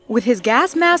With his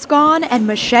gas mask on and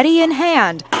machete in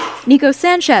hand, Nico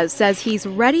Sanchez says he's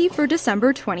ready for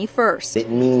December 21st. It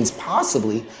means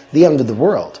possibly the end of the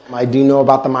world. I do know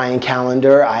about the Mayan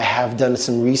calendar. I have done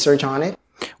some research on it.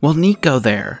 Well, Nico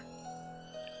there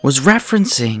was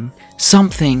referencing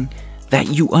something that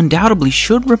you undoubtedly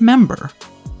should remember.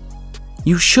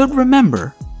 You should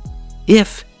remember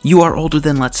if you are older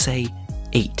than, let's say,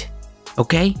 8.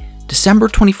 Okay? December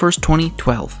 21st,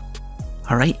 2012.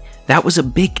 Alright? That was a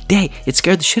big day. It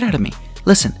scared the shit out of me.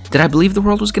 Listen, did I believe the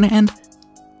world was going to end?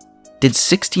 Did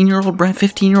 16-year-old Brent,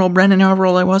 15-year-old Brendan, however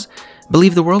old I was,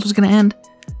 believe the world was going to end?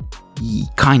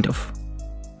 Kind of.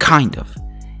 Kind of.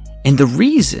 And the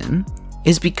reason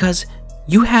is because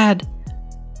you had,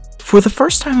 for the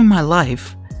first time in my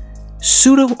life,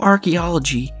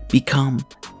 pseudo-archeology become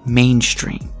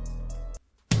mainstream.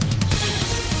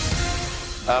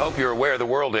 I hope you're aware the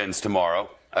world ends tomorrow.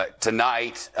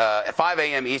 Tonight, at 5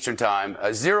 a.m. Eastern Time,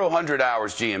 00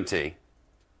 hours GMT.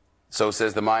 So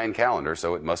says the Mayan calendar,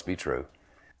 so it must be true.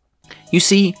 You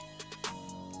see,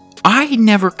 I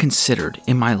never considered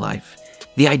in my life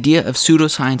the idea of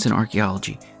pseudoscience and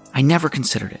archaeology. I never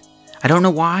considered it. I don't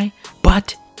know why,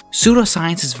 but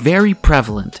pseudoscience is very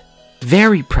prevalent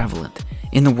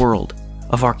in the world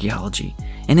of archaeology.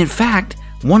 And in fact,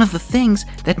 one of the things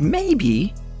that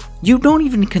maybe you don't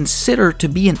even consider to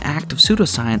be an act of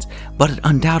pseudoscience, but it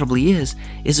undoubtedly is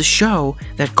a show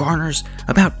that garners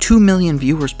about 2 million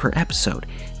viewers per episode.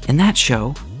 And that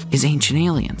show is Ancient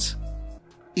Aliens.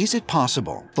 Is it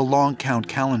possible the long count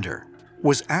calendar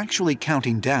was actually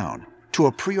counting down to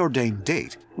a preordained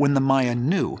date when the Maya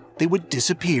knew they would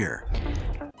disappear?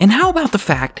 And how about the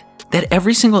fact that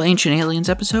every single Ancient Aliens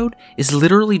episode is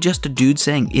literally just a dude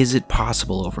saying, "Is it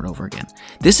possible?" over and over again.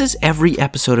 This is every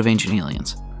episode of Ancient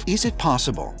Aliens. Is it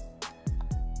possible?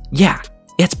 Yeah,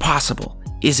 it's possible.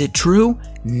 Is it true?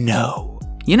 No.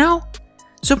 You know?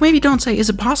 So maybe don't say, "Is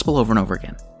it possible?" over and over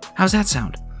again. How's that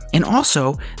sound? And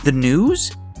also, the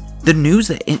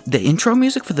intro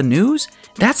music for the news,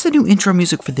 that's the new intro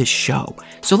music for this show.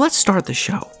 So let's start the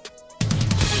show.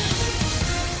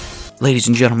 Ladies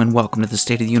and gentlemen, welcome to the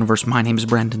State of the Universe. My name is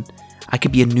Brendan. I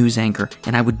could be a news anchor,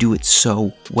 and I would do it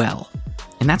so well.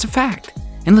 And that's a fact.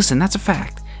 And listen, that's a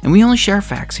fact. And we only share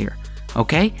facts here,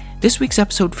 okay? This week's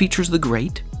episode features the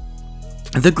great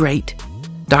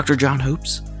Dr. John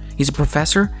Hoops. He's a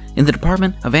professor in the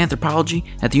Department of Anthropology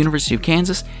at the University of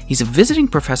Kansas. He's a visiting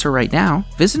professor right now,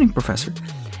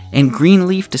 and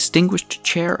Greenleaf Distinguished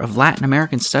Chair of Latin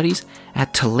American Studies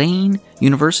at Tulane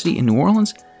University in New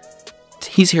Orleans.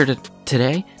 He's here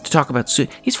today to talk about...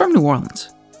 He's from New Orleans.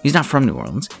 He's not from New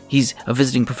Orleans. He's a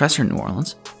visiting professor in New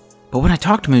Orleans. But when I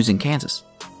talked to him, he was in Kansas.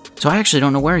 So I actually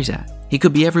don't know where he's at. He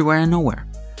could be everywhere and nowhere.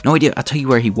 No idea. I'll tell you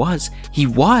where he was. He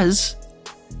was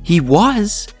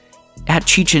at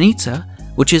Chichen Itza,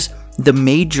 which is the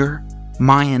major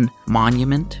Mayan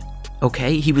monument.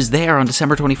 Okay? He was there on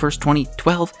December 21st,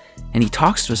 2012, and he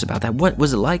talks to us about that. What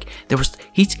was it like?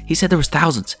 He said there was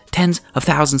thousands, tens of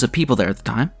thousands of people there at the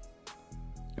time.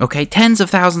 Okay? Tens of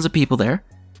thousands of people there.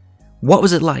 What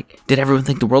was it like? Did everyone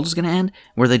think the world was going to end?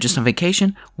 Were they just on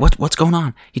vacation? What's going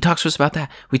on? He talks to us about that.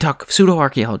 We talk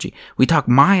pseudo-archeology. We talk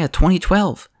Maya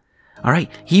 2012. All right.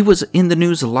 He was in the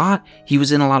news a lot. He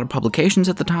was in a lot of publications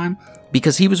at the time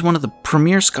because he was one of the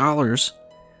premier scholars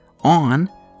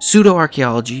on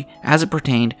pseudo-archeology as it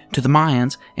pertained to the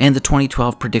Mayans and the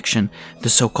 2012 prediction, the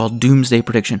so-called doomsday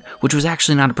prediction, which was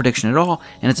actually not a prediction at all,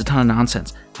 and it's a ton of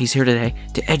nonsense. He's here today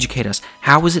to educate us.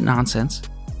 How is it nonsense?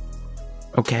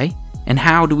 Okay? And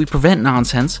how do we prevent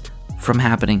nonsense from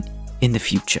happening in the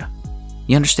future?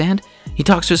 You understand? He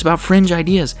talks to us about fringe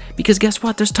ideas, because guess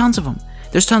what? There's tons of them.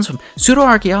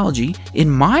 Pseudo-archaeology, in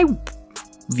my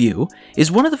view,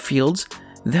 is one of the fields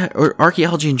or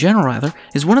archaeology in general rather,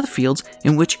 is one of the fields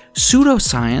in which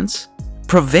pseudoscience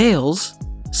prevails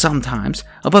sometimes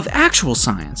above actual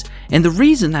science. And the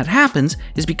reason that happens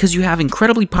is because you have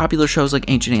incredibly popular shows like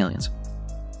Ancient Aliens.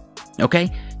 Okay?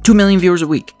 2 million viewers a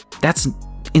week. That's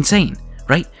insane,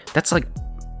 right? That's like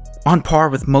on par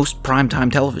with most primetime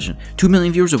television. 2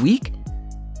 million viewers a week?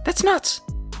 That's nuts.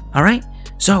 All right?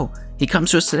 So, he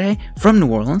comes to us today from New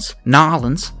Orleans.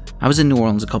 I was in New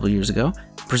Orleans a couple of years ago,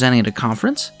 presenting at a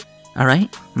conference. All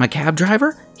right? My cab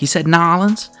driver, he said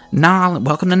Nolens.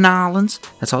 Welcome to Nolens.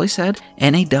 That's all he said.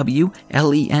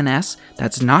 Nawlens.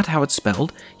 That's not how it's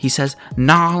spelled. He says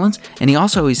Nolens. And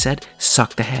he said,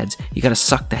 suck the heads. You gotta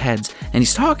suck the heads. And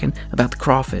he's talking about the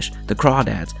crawfish, the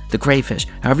crawdads, the crayfish,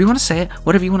 however you want to say it,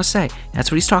 whatever you want to say.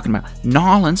 That's what he's talking about.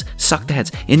 Nolens, suck the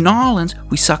heads. In Nolens,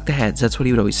 we suck the heads. That's what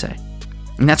he would always say.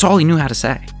 And that's all he knew how to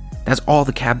say. That's all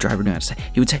the cab driver knew how to say.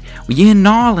 He would say, well, you in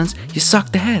Nolens, you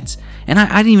suck the heads. And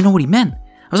I didn't even know what he meant.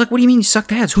 I was like, what do you mean you suck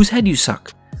the heads? Whose head do you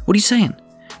suck? What are you saying?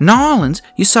 New Orleans,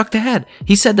 you suck the head.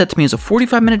 He said that to me. It was a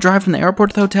 45-minute drive from the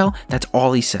airport to the hotel. That's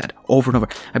all he said, over and over.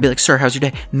 I'd be like, sir, how's your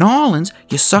day? New Orleans,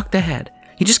 you suck the head.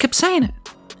 He just kept saying it.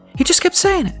 He just kept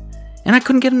saying it. And I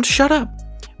couldn't get him to shut up.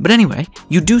 But anyway,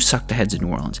 you do suck the heads in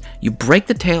New Orleans. You break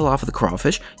the tail off of the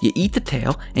crawfish, you eat the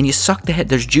tail, and you suck the head.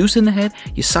 There's juice in the head,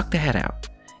 you suck the head out.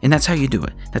 And that's how you do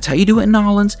it. That's how you do it in New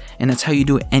Orleans, and that's how you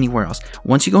do it anywhere else.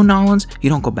 Once you go New Orleans, you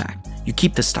don't go back. You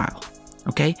keep the style.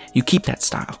 Okay? You keep that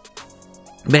style.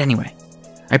 But anyway,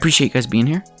 I appreciate you guys being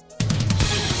here.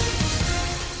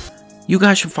 You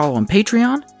guys should follow on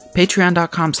Patreon.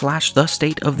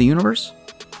 Patreon.com/thestateoftheuniverse.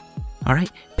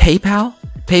 Alright? PayPal.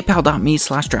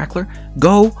 PayPal.me/Drackler.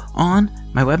 Go on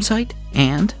my website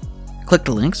and click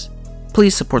the links.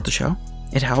 Please support the show.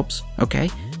 It helps. Okay?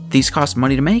 These cost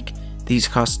money to make. These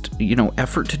cost,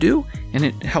 effort to do, and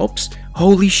it helps.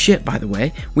 Holy shit, by the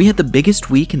way, we had the biggest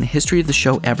week in the history of the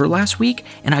show ever last week,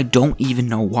 and I don't even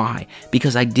know why,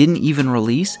 because I didn't even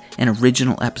release an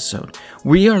original episode.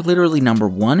 We are literally number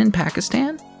 1 in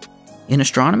Pakistan in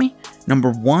astronomy,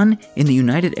 number 1 in the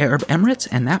United Arab Emirates,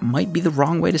 and that might be the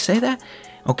wrong way to say that,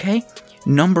 okay?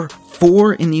 Number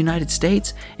 4 in the United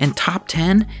States, and top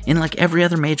 10 in like every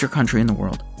other major country in the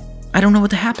world. I don't know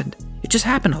what happened. It just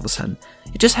happened all of a sudden.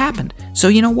 It just happened. So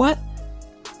you know what?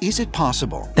 Is it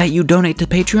possible? That you donate to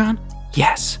Patreon?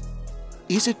 Yes.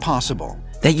 Is it possible?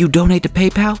 That you donate to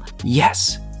PayPal?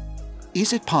 Yes.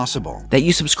 Is it possible? That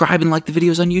you subscribe and like the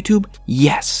videos on YouTube?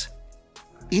 Yes.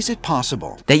 Is it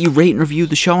possible? That you rate and review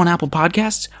the show on Apple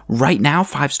Podcasts? Right now,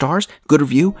 5 stars, good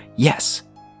review? Yes.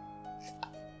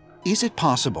 Is it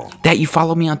possible? That you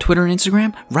follow me on Twitter and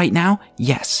Instagram? Right now?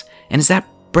 Yes. And is that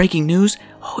breaking news?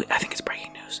 Oh, I think it's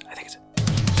breaking news.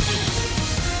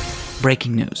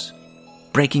 Breaking news.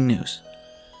 Breaking news.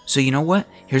 So you know what?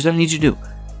 Here's what I need you to do.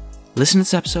 Listen to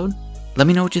this episode. Let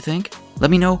me know what you think. Let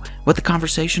me know what the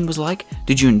conversation was like.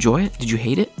 Did you enjoy it? Did you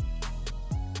hate it?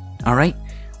 Alright?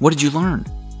 What did you learn?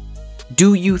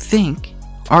 Do you think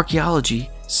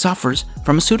archaeology suffers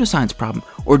from a pseudoscience problem?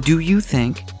 Or do you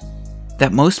think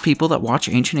that most people that watch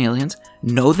Ancient Aliens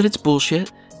know that it's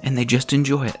bullshit and they just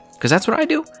enjoy it? Because that's what I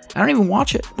do. I don't even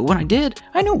watch it. But when I did,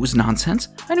 I knew it was nonsense.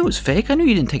 I knew it was fake. I knew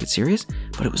you didn't take it serious.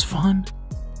 But it was fun.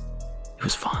 It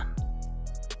was fun.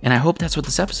 And I hope that's what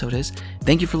this episode is.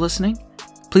 Thank you for listening.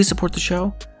 Please support the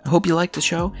show. I hope you like the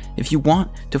show. If you want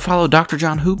to follow Dr.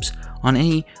 John Hoops on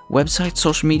any website,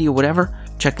 social media, whatever,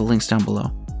 check the links down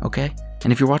below. Okay?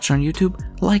 And if you're watching on YouTube,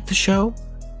 like the show.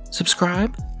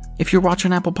 Subscribe. If you're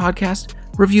watching Apple Podcast,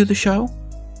 review the show.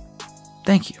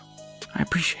 Thank you. I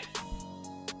appreciate it.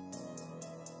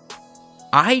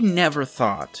 I never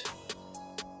thought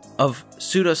of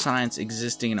pseudoscience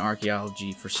existing in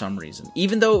archaeology for some reason,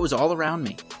 even though it was all around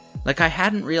me. Like, I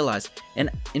hadn't realized, and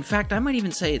in fact, I might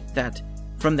even say that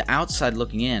from the outside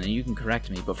looking in, and you can correct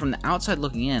me, but from the outside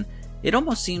looking in, it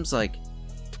almost seems like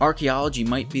archaeology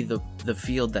might be the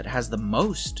field that has the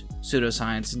most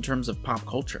pseudoscience in terms of pop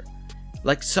culture.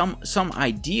 Like, some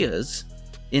ideas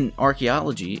in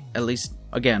archaeology, at least,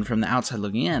 again, from the outside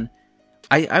looking in,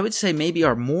 I would say maybe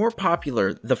are more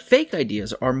popular. The fake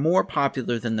ideas are more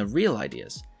popular than the real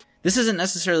ideas. This isn't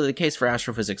necessarily the case for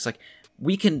astrophysics. Like,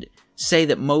 we can say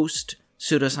that most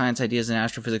pseudoscience ideas in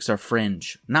astrophysics are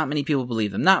fringe. Not many people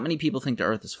believe them. Not many people think the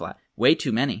Earth is flat. Way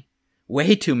too many.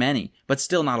 Way too many. But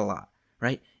still not a lot,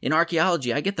 right? In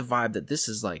archaeology, I get the vibe that this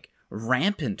is like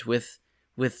rampant with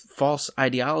false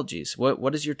ideologies.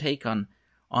 What is your take on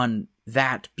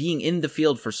that being in the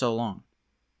field for so long?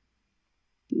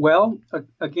 Well,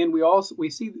 again, we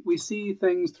see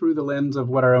things through the lens of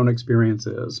what our own experience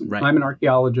is. Right. I'm an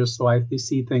archaeologist, so I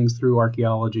see things through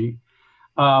archaeology.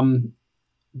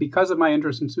 Because of my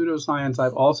interest in pseudoscience,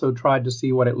 I've also tried to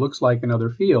see what it looks like in other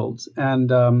fields. And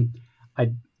the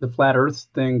flat Earth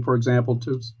thing, for example,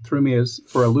 threw me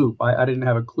for a loop. I didn't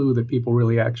have a clue that people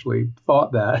really actually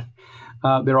thought that.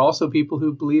 There are also people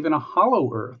who believe in a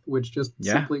hollow Earth, which just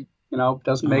simply,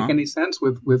 doesn't make any sense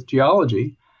with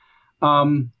geology.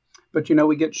 But,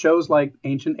 we get shows like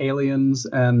Ancient Aliens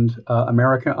and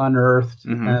America Unearthed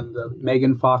and the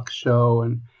Megan Fox show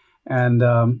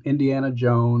and Indiana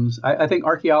Jones. I think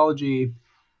archaeology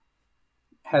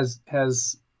has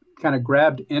kind of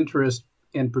grabbed interest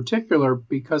in particular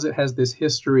because it has this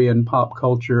history in pop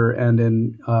culture and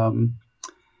in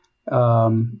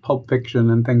pulp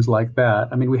fiction and things like that.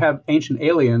 I mean, we have Ancient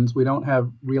Aliens. We don't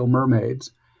have real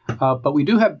mermaids, but we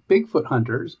do have Bigfoot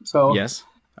hunters. So yes.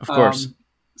 Of course.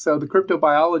 So the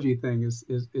cryptobiology thing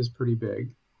is pretty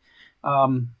big.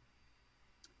 But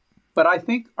I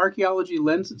think archaeology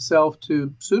lends itself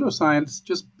to pseudoscience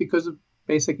just because of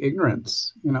basic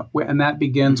ignorance, and that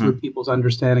begins with people's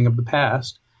understanding of the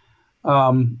past,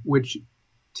 which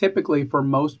typically for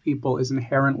most people is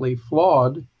inherently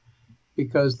flawed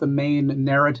because the main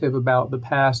narrative about the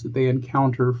past that they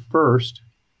encounter first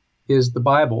is the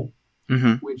Bible,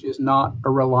 which is not a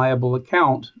reliable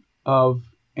account of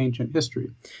ancient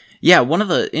history. Yeah, one of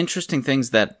the interesting things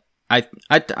that I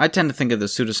tend to think of the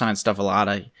pseudoscience stuff a lot.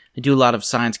 I do a lot of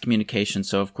science communication,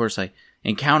 so of course I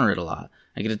encounter it a lot.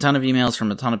 I get a ton of emails from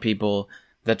a ton of people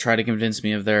that try to convince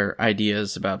me of their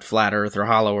ideas about flat Earth or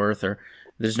hollow Earth or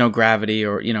there's no gravity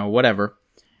or whatever.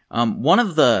 One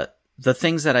of the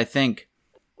things that I think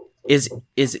is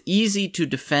easy to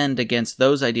defend against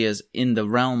those ideas in the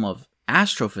realm of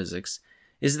astrophysics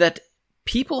is that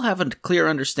people have a clear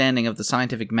understanding of the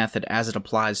scientific method as it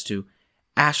applies to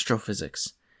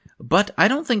astrophysics. But I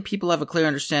don't think people have a clear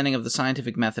understanding of the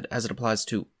scientific method as it applies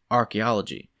to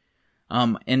archaeology.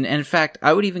 And in fact,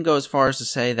 I would even go as far as to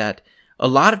say that a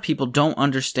lot of people don't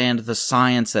understand the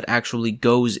science that actually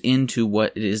goes into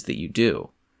what it is that you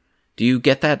do. Do you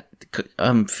get that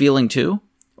feeling too?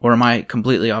 Or am I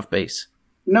completely off base?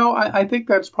 No, I think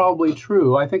that's probably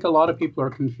true. I think a lot of people are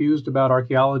confused about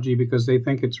archaeology because they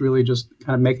think it's really just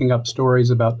kind of making up stories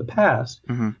about the past.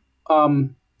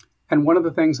 And one of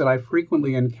the things that I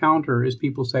frequently encounter is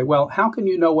people say, well, how can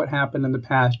you know what happened in the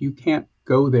past? You can't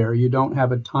go there. You don't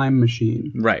have a time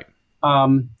machine. Right.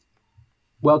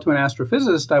 Well, to an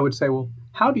astrophysicist, I would say, well,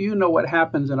 how do you know what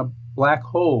happens in a black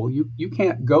hole? You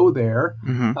can't go there.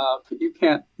 You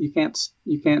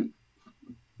can't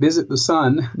visit the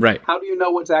sun. Right. How do you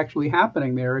know what's actually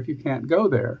happening there if you can't go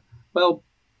there? Well,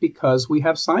 because we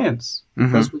have science,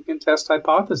 because we can test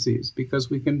hypotheses, because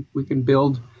we can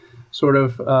build sort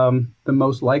of the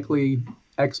most likely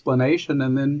explanation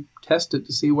and then test it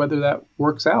to see whether that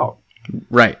works out.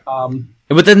 Right.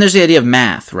 But then there's the idea of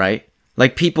math, right?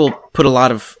 Like people put a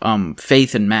lot of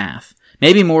faith in math,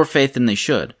 maybe more faith than they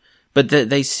should. But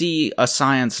they see a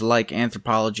science like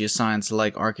anthropology, a science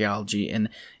like archaeology, and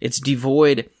it's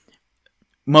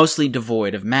mostly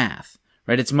devoid of math,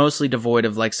 right? It's mostly devoid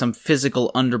of like some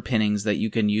physical underpinnings that you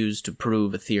can use to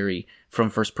prove a theory from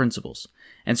first principles.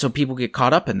 And so people get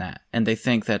caught up in that, and they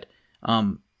think that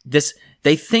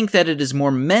they think that it is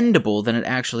more mendable than it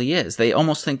actually is. They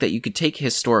almost think that you could take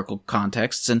historical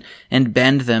contexts and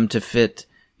bend them to fit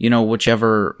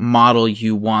whichever model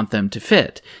you want them to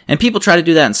fit. And people try to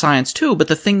do that in science too, but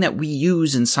the thing that we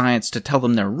use in science to tell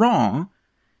them they're wrong,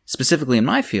 specifically in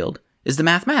my field, is the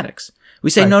mathematics.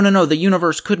 We say, right. No, the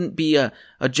universe couldn't be a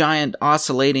giant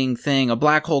oscillating thing, a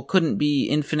black hole couldn't be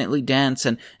infinitely dense,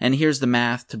 and here's the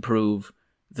math to prove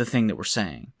the thing that we're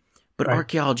saying. But right.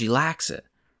 Archaeology lacks it,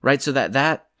 right? So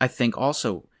that I think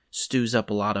also stews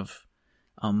up a lot of,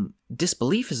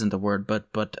 disbelief isn't the word,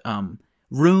 but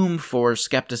room for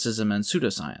skepticism and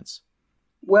pseudoscience.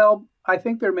 Well, I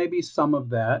think there may be some of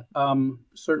that.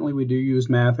 Certainly we do use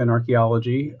math in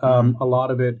archaeology. A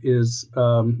lot of it is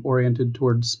oriented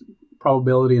towards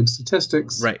probability and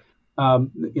statistics. Right.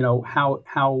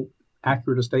 How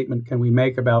accurate a statement can we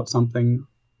make about something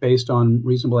based on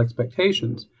reasonable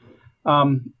expectations?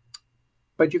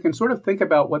 But you can sort of think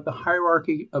about what the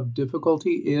hierarchy of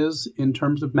difficulty is in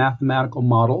terms of mathematical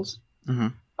models.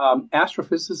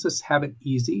 Astrophysicists have it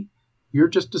easy. You're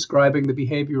just describing the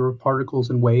behavior of particles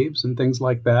and waves and things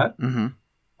like that.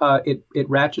 It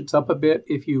ratchets up a bit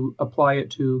if you apply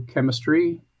it to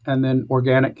chemistry and then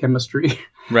organic chemistry.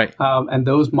 Right. And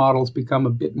those models become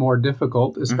a bit more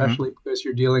difficult, especially because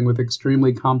you're dealing with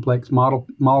extremely complex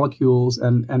molecules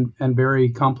and very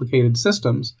complicated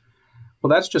systems. Well,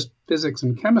 that's just physics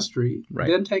and chemistry. Right.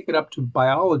 Then take it up to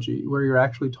biology, where you're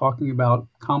actually talking about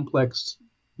complex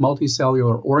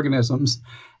multicellular organisms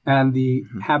and the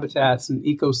habitats and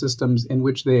ecosystems in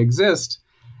which they exist.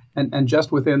 And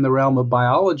just within the realm of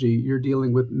biology, you're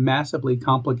dealing with massively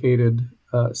complicated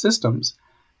systems.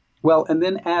 Well, and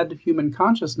then add human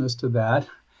consciousness to that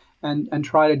and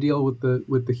try to deal with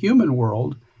the human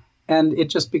world. And it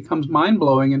just becomes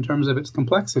mind-blowing in terms of its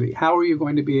complexity. How are you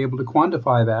going to be able to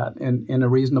quantify that in a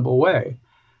reasonable way?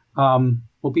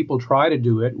 Well, people try to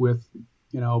do it with,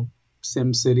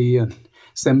 SimCity and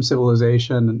Sim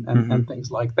Civilization and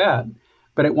things like that.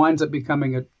 But it winds up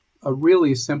becoming a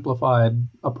really simplified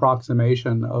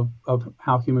approximation of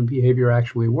how human behavior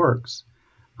actually works.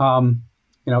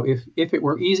 If it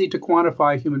were easy to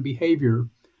quantify human behavior,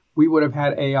 we would have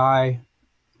had AI,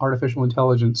 artificial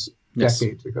intelligence,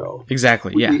 decades ago.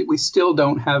 Exactly, yeah. We still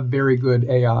don't have very good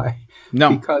AI. No.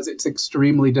 Because it's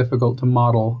extremely difficult to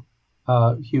model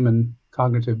human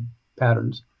cognitive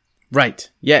patterns. Right.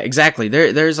 Yeah, exactly.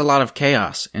 There's a lot of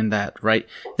chaos in that, right?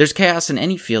 There's chaos in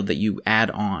any field that you add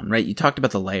on, right? You talked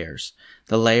about the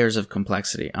layers of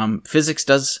complexity. Physics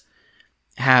does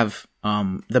have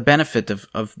the benefit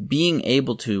of being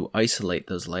able to isolate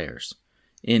those layers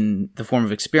in the form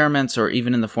of experiments or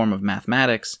even in the form of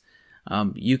mathematics.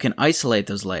 You can isolate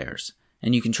those layers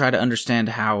and you can try to understand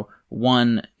how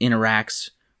one interacts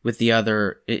with the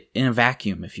other in a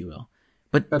vacuum, if you will.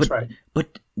 That's right.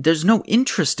 But there's no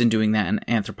interest in doing that in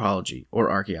anthropology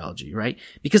or archaeology, right?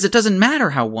 Because it doesn't matter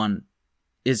how one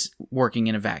is working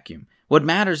in a vacuum. What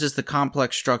matters is the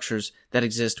complex structures that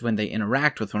exist when they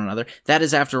interact with one another. That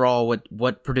is, after all,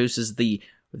 what produces the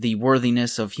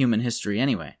worthiness of human history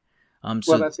anyway.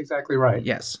 Well, that's exactly right.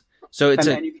 Yes. So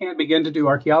and you can't begin to do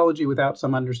archaeology without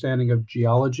some understanding of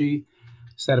geology,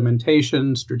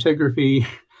 sedimentation, stratigraphy.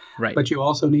 Right. But you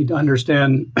also need to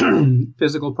understand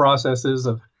physical processes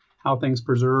of how things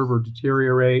preserve or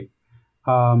deteriorate.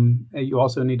 And you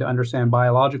also need to understand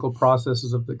biological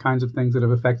processes of the kinds of things that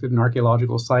have affected an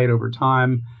archaeological site over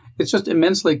time. It's just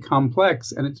immensely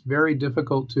complex, and it's very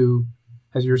difficult to,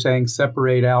 as you're saying,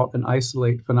 separate out and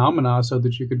isolate phenomena so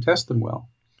that you can test them well.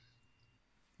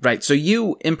 Right. So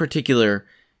you, in particular,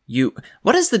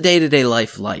 what is the day-to-day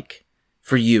life like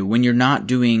for you when you're not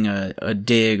doing a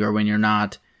dig or when you're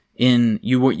not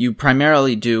you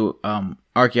primarily do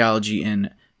archaeology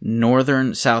in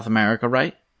northern South America,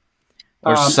 right?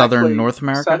 Or southern North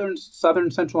America? Southern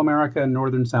Central America and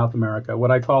northern South America, what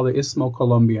I call the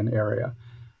Istmo-Colombian area.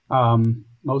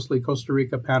 Mostly Costa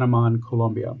Rica, Panama, and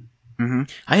Colombia. Mm-hmm.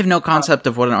 I have no concept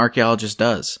of what an archaeologist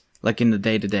does, like in the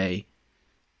day-to-day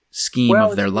scheme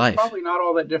of their life. It's probably not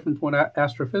all that different from what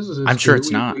astrophysicists I'm sure do.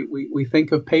 It's not. We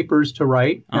think of papers to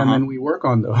write, and then we work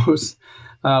on those.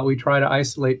 We try to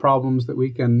isolate problems that we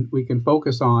can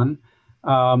focus on,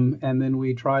 and then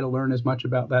we try to learn as much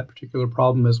about that particular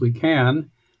problem as we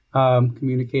can,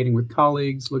 communicating with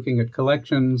colleagues, looking at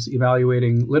collections,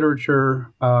 evaluating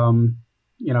literature,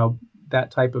 that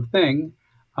type of thing.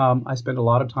 I spend a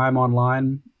lot of time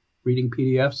online reading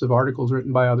PDFs of articles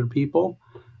written by other people.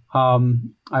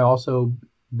 I also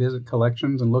visit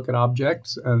collections and look at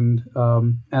objects, and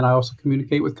I also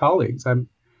communicate with colleagues. One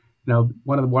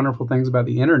of the wonderful things about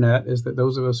the internet is that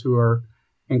those of us who are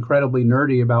incredibly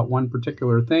nerdy about one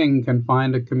particular thing can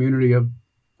find a community of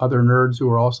other nerds who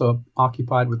are also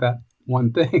occupied with that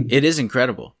one thing. It is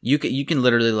incredible. You can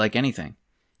literally like anything.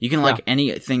 You can like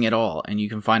anything at all, and you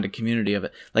can find a community of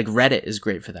it. Like Reddit is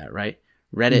great for that, right?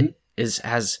 Reddit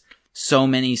has so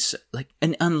many, like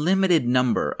an unlimited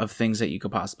number of things that you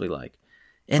could possibly like,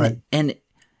 and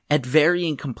at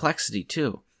varying complexity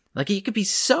too. Like it could be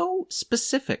so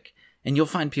specific, and you'll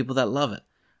find people that love it.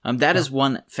 That is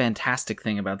one fantastic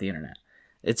thing about the internet.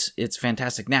 It's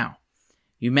fantastic. Now,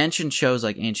 you mentioned shows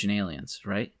like Ancient Aliens,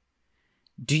 right?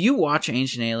 Do you watch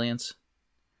Ancient Aliens?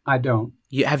 I don't.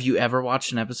 Have you ever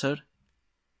watched an episode?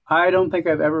 I don't think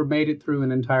I've ever made it through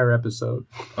an entire episode.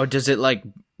 Oh, does it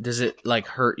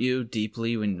hurt you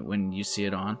deeply when you see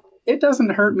it on? It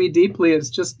doesn't hurt me deeply. It's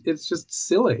just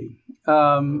silly.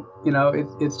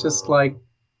 It's just like,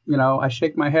 I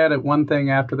shake my head at one thing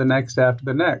after the next.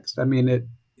 I mean,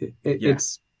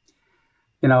 it's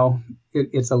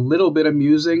a little bit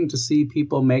amusing to see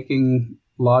people making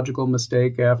logical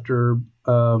mistake after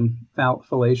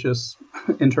fallacious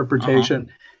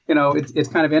interpretation. It's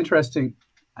kind of interesting.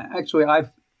 Actually,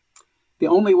 the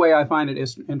only way I find it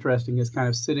is interesting is kind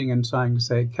of sitting and trying to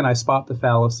say, can I spot the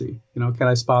fallacy? Can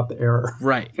I spot the error?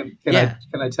 Right.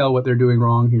 Can I tell what they're doing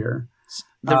wrong here?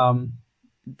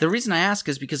 The reason I ask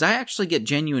is because I actually get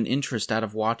genuine interest out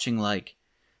of watching like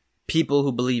people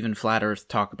who believe in flat Earth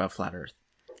talk about flat Earth.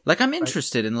 Like I'm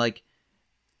interested in like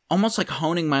almost like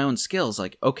honing my own skills.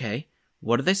 Like, okay,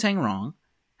 what are they saying wrong?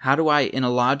 How do I, in a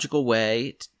logical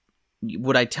way,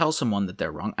 would I tell someone that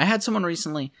they're wrong? I had someone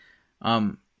recently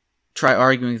try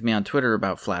arguing with me on Twitter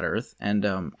about flat Earth, and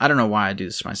I don't know why I do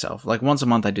this to myself. Like once a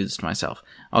month I do this to myself.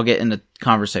 I'll get into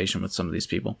conversation with some of these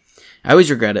people. I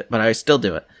always regret it, but I still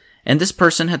do it. And this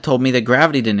person had told me that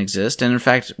gravity didn't exist, and in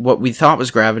fact, what we thought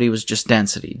was gravity was just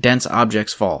density. Dense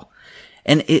objects fall.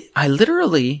 And I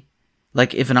literally,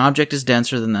 like, if an object is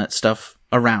denser than that stuff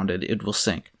around it, it will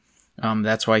sink.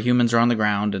 That's why humans are on the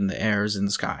ground and the air is in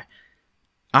the sky.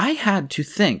 I had to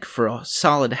think for a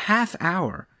solid half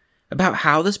hour about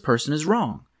how this person is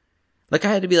wrong. Like,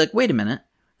 I had to be like, wait a minute,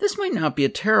 this might not be a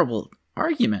terrible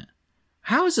argument.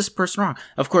 How is this person wrong?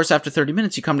 Of course, after 30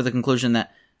 minutes, you come to the conclusion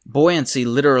that buoyancy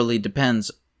literally depends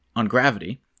on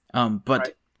gravity.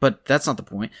 But that's not the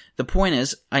point. The point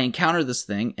is, I encounter this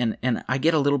thing, and I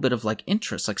get a little bit of, like,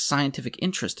 interest, like scientific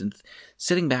interest in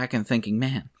sitting back and thinking,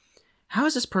 man, how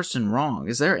is this person wrong?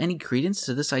 Is there any credence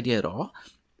to this idea at all?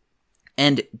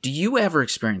 And do you ever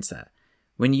experience that?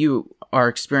 When you are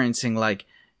experiencing like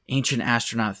ancient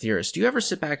astronaut theorists, do you ever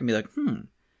sit back and be like, there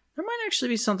might actually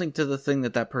be something to the thing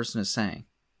that person is saying?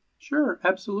 Sure,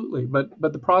 absolutely. But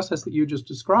the process that you just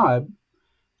described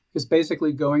is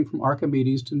basically going from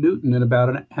Archimedes to Newton in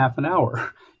about half an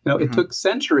hour. It took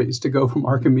centuries to go from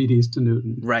Archimedes to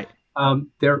Newton. Right.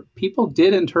 People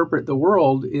did interpret the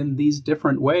world in these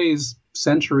different ways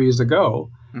centuries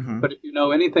ago. But if you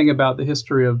know anything about the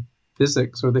history of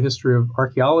physics or the history of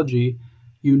archaeology,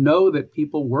 you know that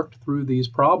people worked through these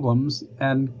problems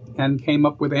and came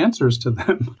up with answers to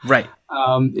them. Right.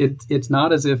 It's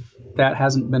not as if that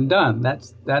hasn't been done.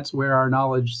 That's where our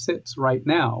knowledge sits right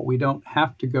now. We don't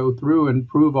have to go through and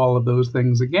prove all of those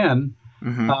things again,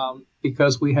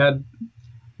 because we had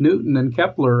Newton and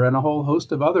Kepler and a whole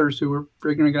host of others who were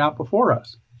figuring it out before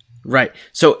us. Right.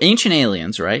 So Ancient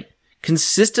Aliens, right,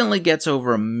 consistently gets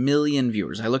over 1 million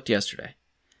viewers. I looked yesterday.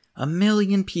 1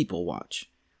 million people watch,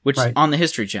 which is on the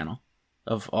History Channel,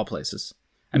 of all places.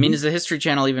 I mean, is the History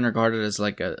Channel even regarded as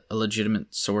like a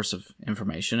legitimate source of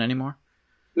information anymore?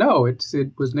 No, it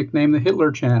was nicknamed the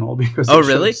Hitler Channel because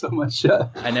really? So much.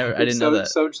 I didn't know that.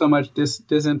 So much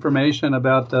disinformation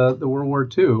about the World War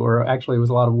II, or actually, it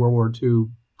was a lot of World War II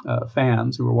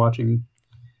fans who were watching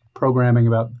programming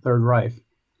about the Third Reich.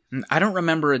 I don't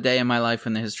remember a day in my life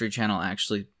when the History Channel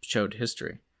actually showed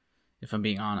history, if I'm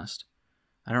being honest.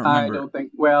 I don't remember. I don't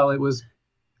think. Well, it was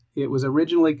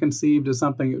originally conceived as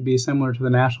something that would be similar to the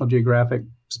National Geographic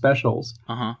specials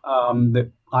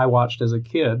that I watched as a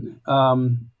kid,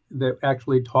 that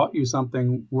actually taught you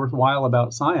something worthwhile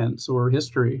about science or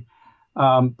history,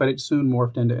 but it soon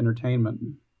morphed into entertainment.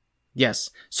 Yes.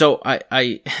 So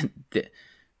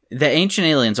the Ancient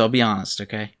Aliens, I'll be honest,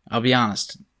 okay? I'll be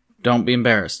honest. Don't be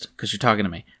embarrassed because you're talking to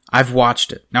me. I've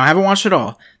watched it. Now, I haven't watched it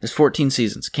all. There's 14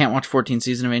 seasons. Can't watch 14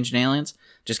 seasons of Ancient Aliens.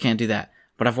 Just can't do that.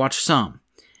 But I've watched some.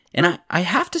 And I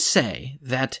have to say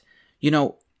that,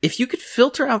 if you could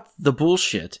filter out the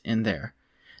bullshit in there,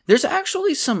 there's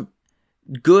actually some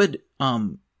good,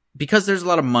 because there's a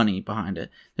lot of money behind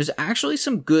it, there's actually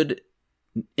some good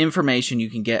information you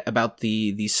can get about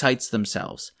the sites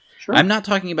themselves. Sure. I'm not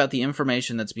talking about the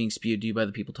information that's being spewed to you by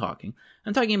the people talking.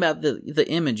 I'm talking about the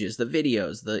images, the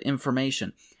videos, the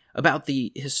information about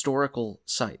the historical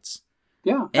sites.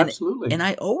 Yeah, absolutely. And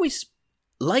I always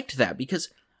liked that because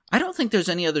I don't think there's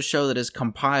any other show that has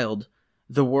compiled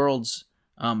the world's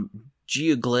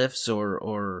geoglyphs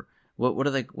or what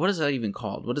are they? What is that even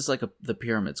called? What is the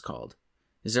pyramids called?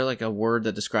 Is there like a word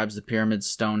that describes the pyramids,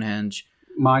 Stonehenge?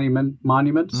 Monuments.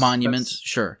 Monuments,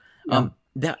 sure. Yeah.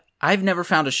 That I've never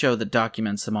found a show that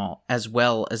documents them all as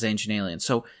well as Ancient Aliens.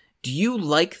 So, do you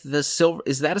like the silver?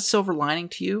 Is that a silver lining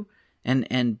to you?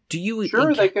 And do you?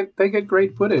 Sure, they get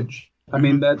great footage. I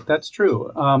mean that's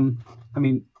true.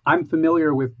 I'm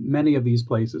familiar with many of these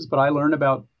places, but I learn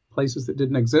about places that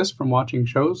didn't exist from watching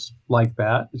shows like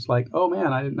that. It's like, oh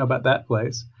man, I didn't know about that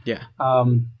place. Yeah.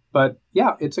 But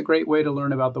yeah, it's a great way to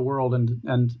learn about the world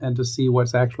and to see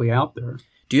what's actually out there.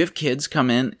 Do you have kids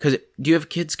come in? Do you have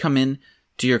kids come in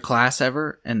to your class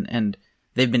ever, and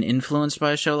they've been influenced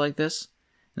by a show like this?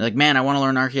 They're like, man, I want to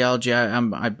learn archaeology.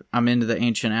 I'm into the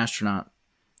ancient astronaut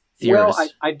theorists. Well,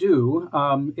 I do.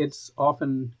 It's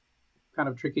often kind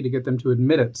of tricky to get them to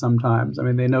admit it sometimes. I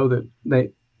mean, they know that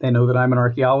they know that I'm an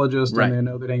archaeologist, right, and they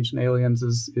know that Ancient Aliens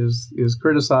is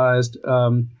criticized.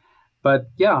 But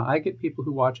yeah, I get people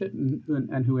who watch it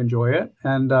and who enjoy it,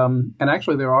 and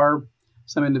actually there are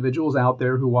some individuals out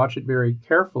there who watch it very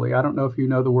carefully. I don't know if you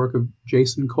know the work of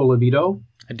Jason Colavito.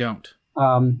 I don't.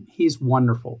 He's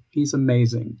wonderful. He's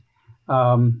amazing.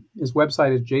 His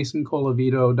website is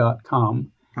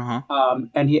jasoncolavito.com.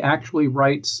 And he actually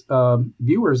writes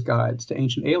viewers' guides to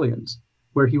Ancient Aliens,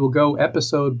 where he will go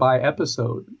episode by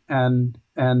episode and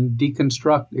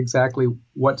deconstruct exactly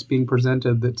what's being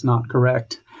presented that's not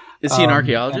correct. Is he an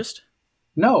archaeologist?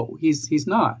 No, he's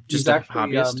not. Just he's a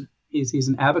actually, hobbyist? He's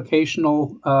an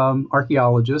avocational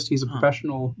archaeologist. He's a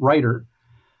professional writer,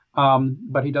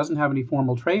 but he doesn't have any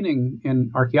formal training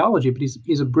in archaeology. But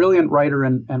he's a brilliant writer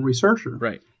and researcher.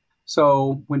 Right.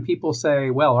 So when people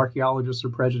say, "Well, archaeologists are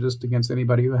prejudiced against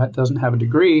anybody who doesn't have a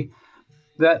degree,"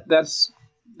 that's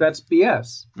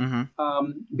BS.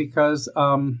 Because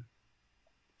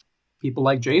people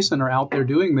like Jason are out there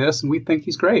doing this, and we think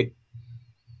he's great.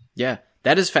 Yeah,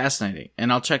 that is fascinating,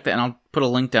 and I'll check that, and I'll put a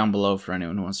link down below for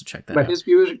anyone who wants to check that out. But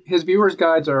his viewers'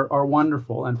 guides are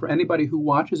wonderful, and for anybody who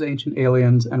watches Ancient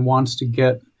Aliens and wants to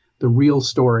get the real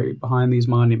story behind these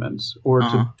monuments, or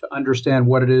to understand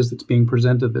what it is that's being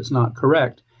presented that's not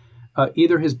correct,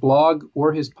 either his blog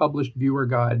or his published viewer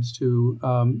guides to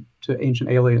Ancient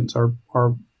Aliens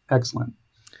are excellent.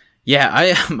 Yeah,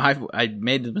 I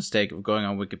made the mistake of going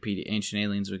on Wikipedia, Ancient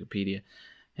Aliens Wikipedia,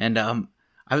 and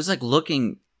I was like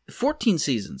looking 14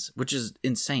 seasons, which is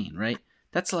insane, right?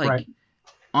 That's like Right.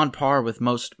 on par with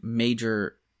most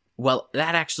major. Well,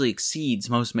 that actually exceeds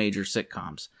most major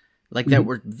sitcoms, like that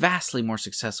were vastly more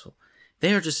successful.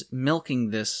 They are just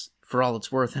milking this for all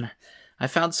it's worth, and I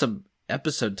found some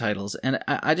episode titles, and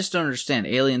I just don't understand.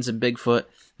 Aliens and Bigfoot,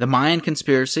 the Mayan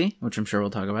conspiracy, which I'm sure we'll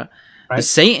talk about, the Right.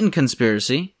 Satan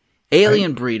conspiracy,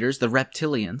 alien breeders, the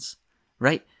reptilians,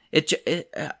 right?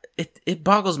 It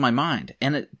boggles my mind,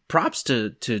 and props to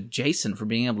Jason for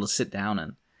being able to sit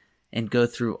down and go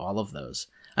through all of those.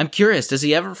 I'm curious, does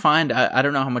he ever find, I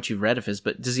don't know how much you've read of his,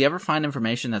 but does he ever find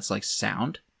information that's like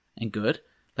sound and good?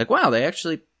 Like, wow, they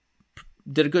actually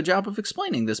did a good job of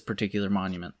explaining this particular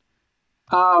monument.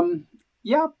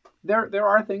 Yeah, there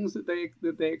are things that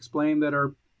they explain that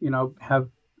are, have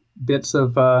bits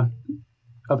of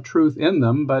truth in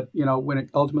them, but when it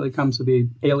ultimately comes to the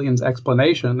aliens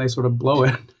explanation, they sort of blow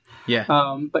it. Yeah.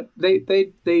 But they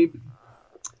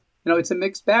it's a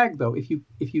mixed bag though. If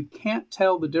you can't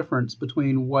tell the difference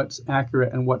between what's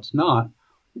accurate and what's not,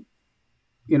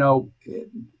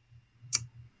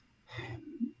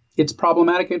 it's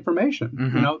problematic information.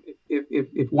 Mm-hmm.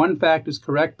 If one fact is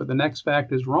correct but the next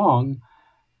fact is wrong,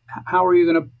 how are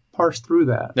you going to parse through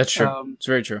that? That's true. It's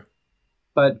very true.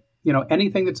 But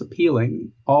anything that's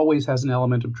appealing always has an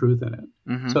element of truth in it.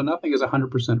 Mm-hmm. So nothing is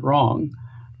 100% wrong.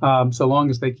 So long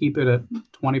as they keep it at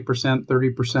 20%,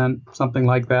 30%, something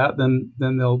like that, then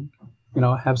they'll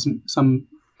have some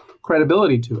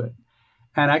credibility to it.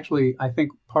 And actually, I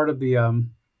think part of the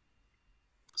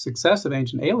success of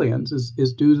Ancient Aliens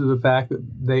is due to the fact that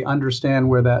they understand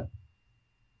where that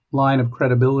line of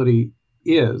credibility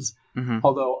is. Mm-hmm.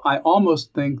 Although I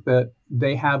almost think that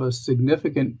they have a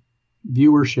significant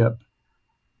viewership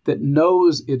that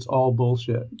knows it's all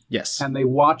bullshit. Yes. And they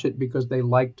watch it because they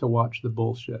like to watch the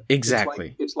bullshit.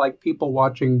 Exactly. It's like people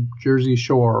watching Jersey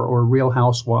Shore or Real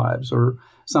Housewives or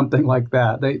something like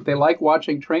that. They like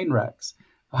watching train wrecks.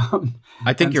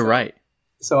 I think you're right.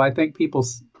 So I think people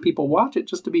watch it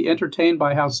just to be entertained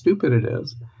by how stupid it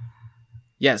is.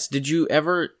 Yes. Did you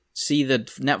ever see the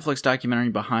Netflix documentary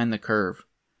Behind the Curve?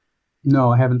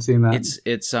 No, I haven't seen that.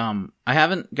 It's I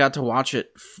haven't got to watch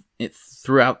it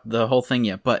throughout the whole thing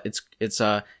yet, but it's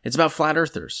about flat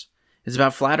earthers. It's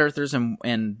about flat earthers,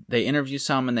 and they interview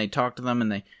some and they talk to them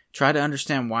and they try to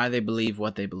understand why they believe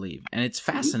what they believe. And it's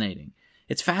fascinating.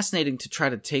 It's fascinating to try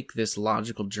to take this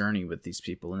logical journey with these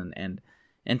people and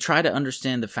try to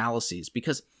understand the fallacies,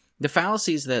 because the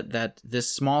fallacies that this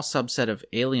small subset of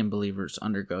alien believers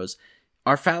undergoes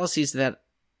are fallacies that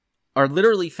are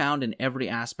literally found in every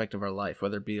aspect of our life,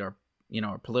 whether it be our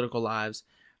political lives,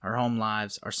 our home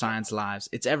lives, our science lives.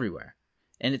 It's everywhere.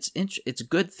 And it's a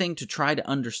good thing to try to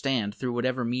understand through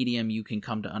whatever medium you can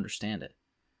come to understand it,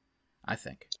 I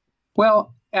think.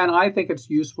 Well, and I think it's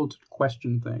useful to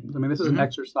question things. I mean, this is an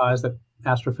exercise that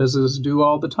astrophysicists do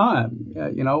all the time,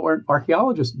 or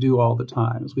archaeologists do all the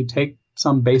time. Is we take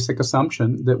some basic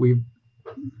assumption that we've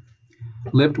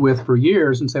lived with for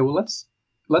years and say, well,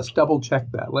 let's double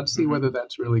check that. Let's see whether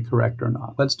that's really correct or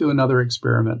not. Let's do another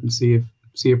experiment and see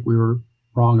if we were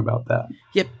wrong about that.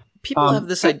 Yeah, people have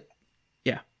this idea.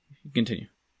 Yeah, continue.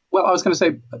 Well, I was going to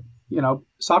say,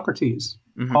 Socrates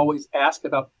always asked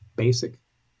about basic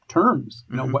terms.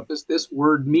 What does this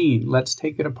word mean? Let's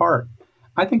take it apart.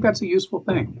 I think that's a useful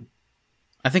thing.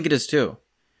 I think it is too.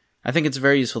 I think it's a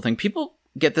very useful thing. People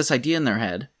get this idea in their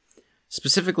head,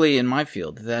 specifically in my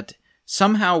field, that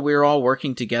somehow we're all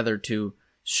working together to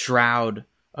shroud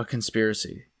a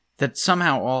conspiracy. That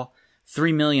somehow all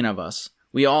 3 million of us,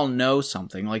 we all know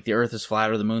something, like the Earth is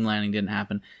flat or the moon landing didn't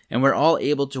happen, and we're all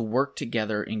able to work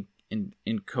together in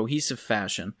cohesive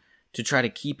fashion to try to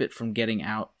keep it from getting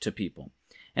out to people.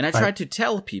 And I try to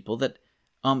tell people that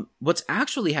what's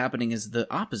actually happening is the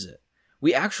opposite.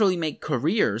 We actually make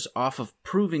careers off of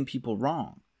proving people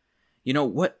wrong.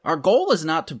 What our goal is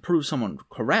not to prove someone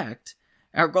correct.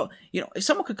 Our goal, if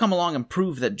someone could come along and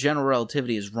prove that general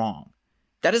relativity is wrong,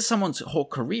 that is someone's whole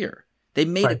career. They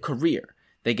made a career.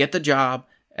 They get the job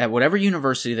at whatever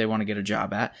university they want to get a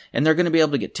job at, and they're going to be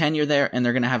able to get tenure there, and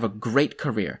they're going to have a great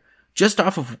career just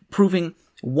off of proving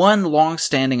one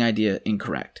long-standing idea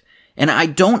incorrect. And I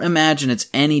don't imagine it's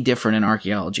any different in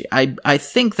archaeology. I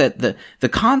think that the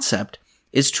concept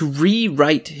is to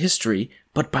rewrite history,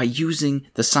 but by using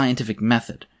the scientific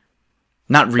method.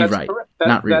 Not rewrite.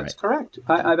 Not rewrite. That's correct.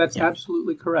 That's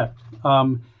absolutely correct.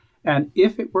 And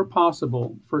if it were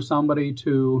possible for somebody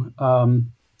to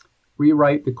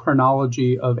rewrite the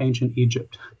chronology of ancient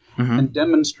Egypt and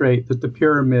demonstrate that the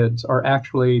pyramids are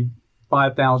actually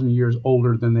 5,000 years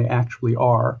older than they actually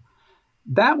are,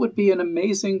 that would be an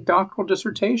amazing doctoral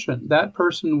dissertation. That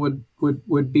person would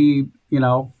be,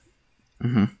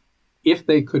 if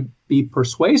they could be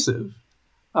persuasive,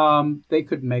 they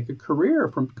could make a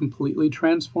career from completely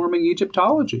transforming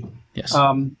Egyptology. Yes.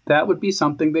 That would be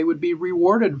something they would be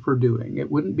rewarded for doing.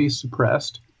 It wouldn't be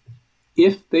suppressed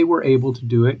if they were able to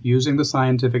do it using the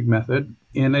scientific method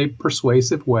in a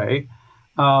persuasive way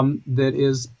that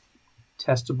is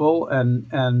testable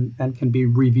and can be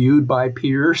reviewed by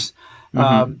peers.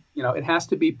 It has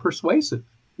to be persuasive.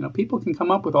 People can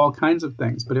come up with all kinds of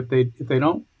things, but if they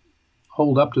don't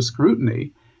hold up to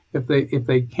scrutiny, if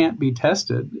they can't be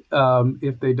tested,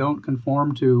 if they don't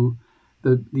conform to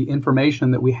the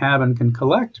information that we have and can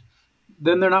collect,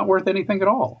 then they're not worth anything at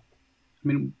all. I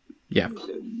mean, yeah.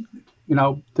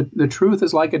 The truth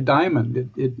is like a diamond.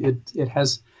 It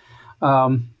has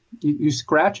you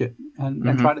scratch it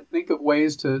and try to think of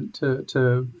ways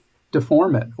to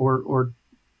deform it or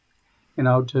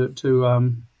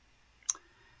to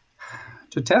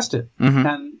test it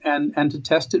and to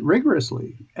test it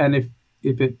rigorously. And if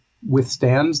it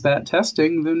withstands that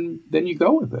testing, then you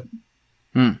go with it.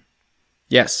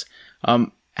 Yes.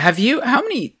 How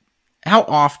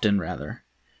often rather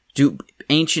do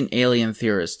ancient alien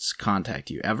theorists contact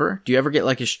you? Ever? Do you ever get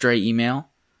like a stray email?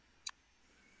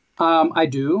 I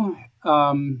do.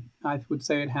 I would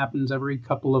say it happens every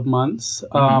couple of months.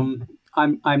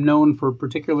 I'm known for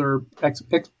particular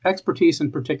expertise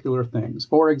in particular things.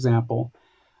 For example,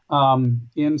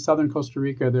 in southern Costa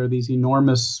Rica, there are these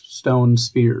enormous stone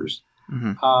spheres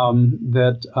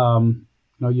that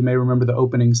you may remember the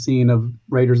opening scene of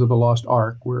Raiders of the Lost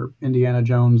Ark, where Indiana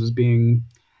Jones is being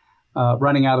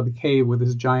running out of the cave with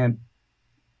his giant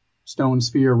stone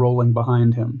sphere rolling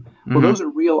behind him. Well, those are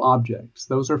real objects.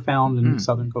 Those are found in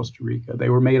southern Costa Rica. They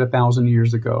were made 1,000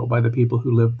 years ago by the people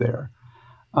who lived there.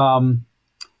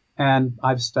 And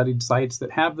I've studied sites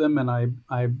that have them, and I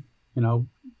know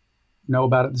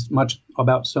about it as much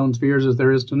about stone spheres as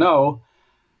there is to know.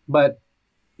 But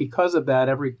because of that,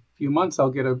 every few months I'll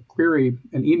get an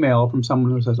email from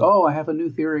someone who says, "Oh, I have a new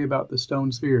theory about the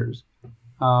stone spheres."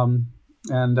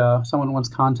 And someone once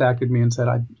contacted me and said,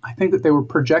 I think that they were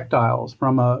projectiles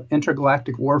from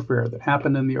intergalactic warfare that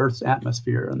happened in the Earth's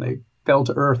atmosphere, and they fell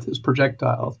to Earth as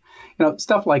projectiles.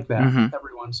 Stuff like that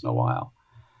every once in a while.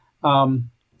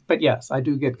 But yes, I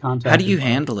do get contacted. How do you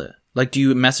handle it? Like, do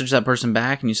you message that person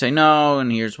back and you say no,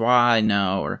 and here's why,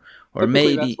 no, or typically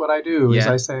maybe that's what I do. Is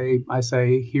I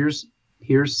say here's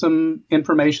some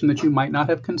information that you might not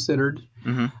have considered.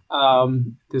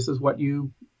 This is what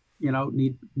you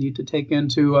need to take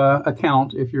into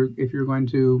account if you're going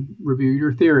to review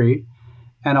your theory,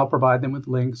 and I'll provide them with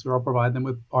links, or I'll provide them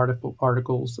with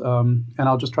articles, and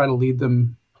I'll just try to lead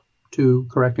them to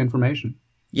correct information.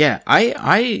 Yeah,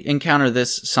 I encounter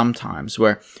this sometimes,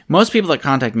 where most people that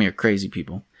contact me are crazy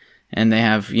people, and they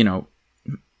have,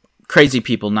 crazy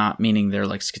people, not meaning they're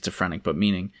like schizophrenic, but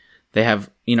meaning they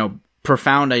have,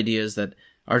 profound ideas that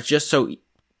are just so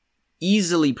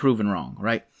easily proven wrong,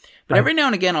 right? But every now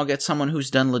and again, I'll get someone who's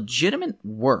done legitimate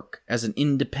work as an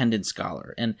independent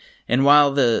scholar. And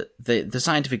while the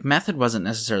scientific method wasn't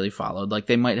necessarily followed, like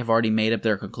they might have already made up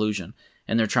their conclusion,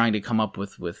 and they're trying to come up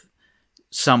with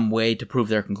some way to prove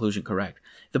their conclusion correct.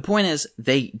 The point is,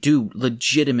 they do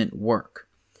legitimate work.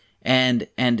 And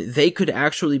they could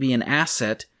actually be an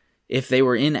asset if they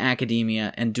were in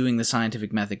academia and doing the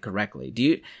scientific method correctly.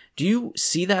 Do you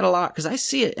see that a lot? Because I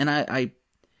see it, and I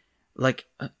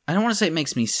don't want to say it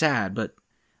makes me sad, but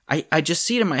I just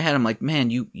see it in my head. I'm like, man,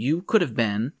 you could have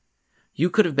been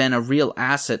a real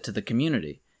asset to the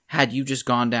community had you just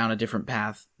gone down a different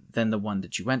path than the one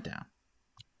that you went down.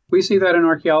 We see that in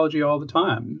archaeology all the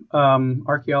time.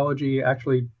 Archaeology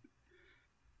actually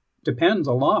depends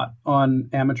a lot on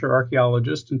amateur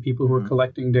archaeologists and people who are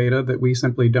collecting data that we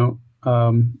simply don't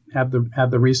have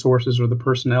the resources or the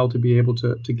personnel to be able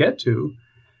to get to.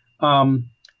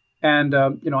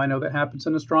 I know that happens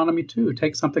in astronomy too.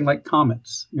 Take something like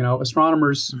comets.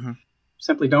 Astronomers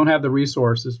simply don't have the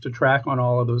resources to track on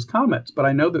all of those comets. But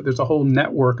I know that there's a whole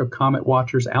network of comet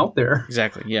watchers out there.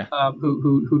 Exactly. Yeah.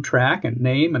 Who track and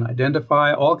name and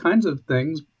identify all kinds of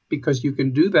things, because you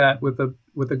can do that with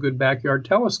a good backyard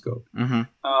telescope.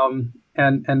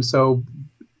 And so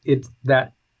it's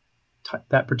that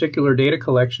particular data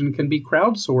collection can be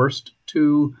crowdsourced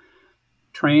to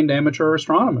trained amateur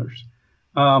astronomers.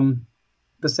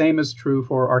 The same is true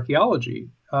for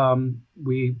archaeology.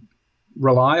 We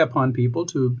rely upon people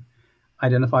to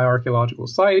identify archaeological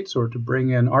sites or to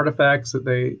bring in artifacts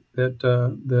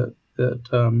that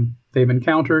that they've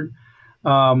encountered.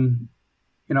 You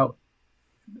know,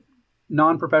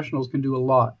 non-professionals can do a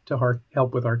lot to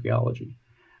help with archaeology.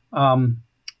 And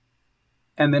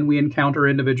then we encounter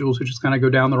individuals who just kind of go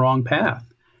down the wrong path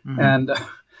and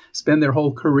spend their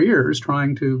whole careers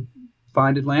trying to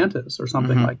find Atlantis or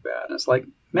something like that. And it's like,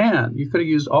 man, you could have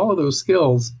used all of those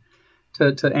skills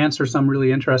to answer some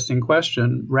really interesting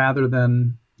question rather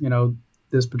than, you know,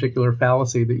 this particular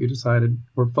fallacy that you decided,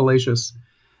 or fallacious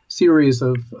series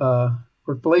of,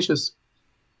 or fallacious,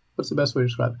 what's the best way to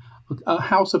describe it? A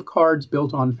house of cards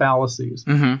built on fallacies,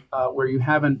 where you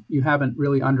haven't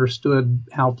really understood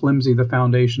how flimsy the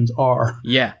foundations are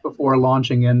before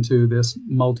launching into this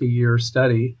multi-year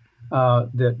study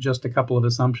that just a couple of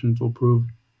assumptions will prove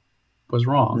was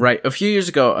wrong. Right. A few years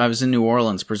ago, I was in New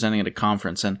Orleans presenting at a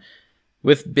conference, and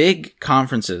with big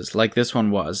conferences like this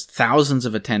one was, thousands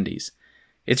of attendees,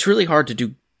 it's really hard to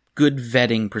do good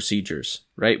vetting procedures,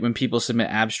 right? When people submit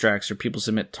abstracts or people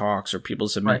submit talks or people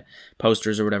submit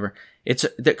posters or whatever, it's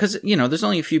because, you know, there's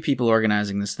only a few people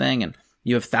organizing this thing and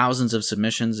you have thousands of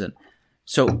submissions. And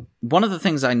so one of the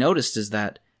things I noticed is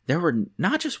that there were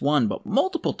not just one, but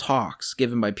multiple talks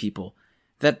given by people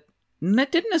that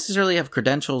didn't necessarily have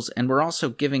credentials and were also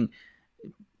giving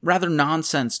rather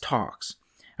nonsense talks.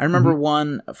 I remember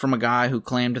one from a guy who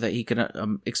claimed that he could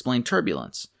explain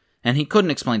turbulence. And he couldn't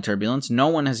explain turbulence. No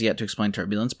one has yet to explain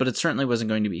turbulence, but it certainly wasn't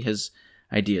going to be his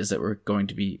ideas that were going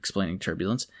to be explaining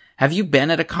turbulence. Have you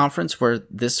been at a conference where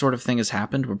this sort of thing has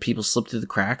happened, where people slip through the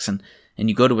cracks and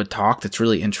you go to a talk that's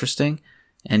really interesting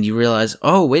and you realize,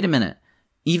 oh, wait a minute,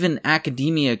 even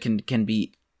academia can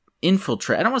be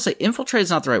infiltrated. I don't want to say infiltrate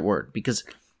is not the right word, because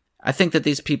I think that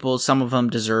these people, some of them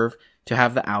deserve to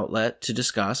have the outlet to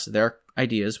discuss their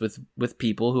ideas with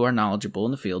people who are knowledgeable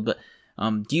in the field. But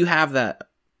do you have that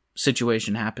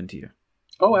situation happen to you?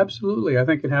 Oh, absolutely. I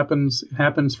think it happens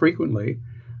frequently.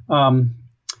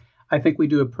 I think we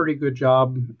do a pretty good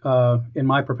job in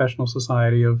my professional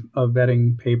society of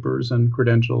vetting papers and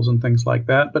credentials and things like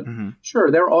that. But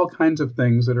sure, there are all kinds of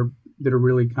things that are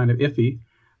really kind of iffy.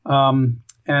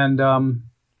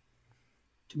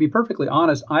 To be perfectly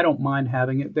honest, I don't mind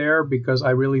having it there, because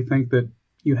I really think that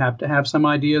you have to have some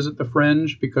ideas at the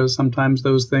fringe, because sometimes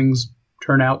those things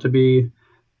turn out to be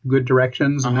good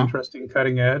directions and interesting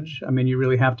cutting edge. I mean, you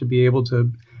really have to be able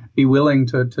to be willing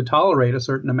to tolerate a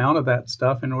certain amount of that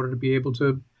stuff in order to be able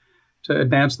to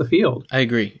advance the field. I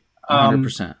agree.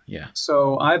 100%. Yeah.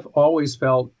 So I've always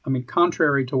felt, I mean,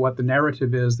 contrary to what the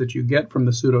narrative is that you get from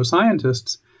the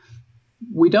pseudoscientists,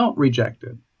 we don't reject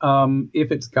it.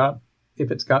 If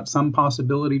it's got some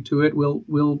possibility to it,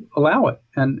 we'll allow it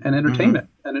and entertain it.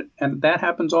 And that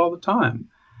happens all the time.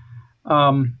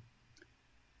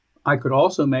 I could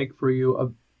also make for you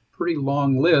a pretty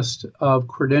long list of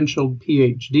credentialed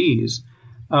PhDs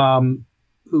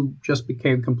who just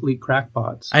became complete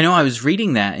crackpots. I know. I was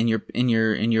reading that in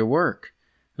your work.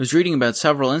 I was reading about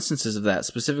several instances of that,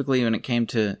 specifically when it came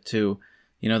to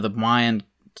you know, the Mayan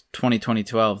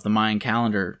 2012, the Mayan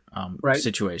calendar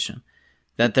situation.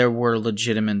 That there were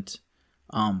legitimate.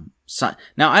 Now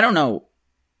I don't know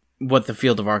what the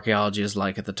field of archaeology is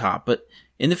like at the top, but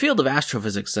in the field of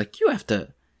astrophysics, like you have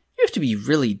to be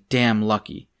really damn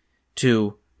lucky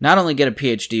to not only get a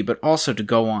PhD, but also to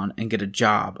go on and get a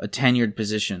job, a tenured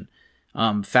position,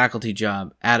 faculty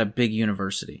job at a big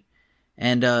university.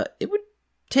 And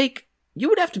you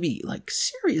would have to be like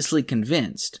seriously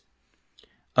convinced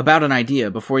about an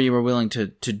idea before you were willing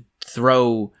to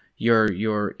throw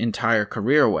your entire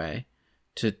career away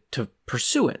to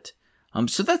pursue it.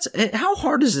 So that's, how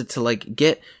hard is it to like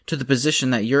get to the position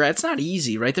that you're at? It's not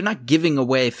easy, right? They're not giving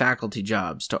away faculty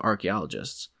jobs to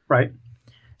archaeologists. Right.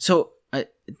 So,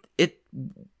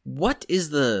 what is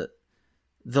the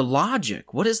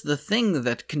logic? What is the thing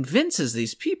that convinces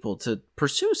these people to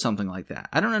pursue something like that?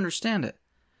 I don't understand it.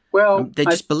 Well, they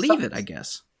just believe it, I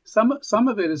guess. Some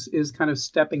of it is kind of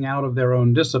stepping out of their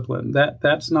own discipline.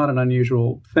 That's not an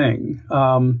unusual thing.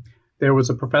 There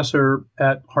was a professor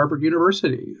at Harvard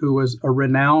University who was a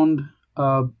renowned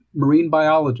marine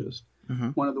biologist,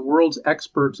 one of the world's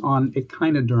experts on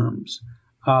echinoderms,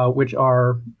 which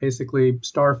are basically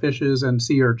starfishes and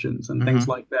sea urchins and things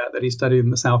like that he studied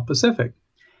in the South Pacific.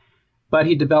 But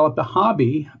he developed a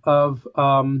hobby of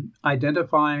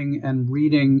identifying and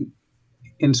reading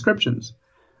inscriptions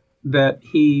that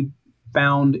he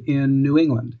found in New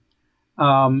England.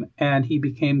 And he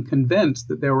became convinced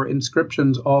that there were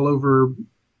inscriptions all over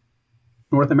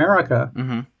North America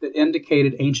that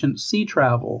indicated ancient sea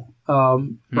travel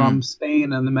from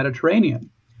Spain and the Mediterranean.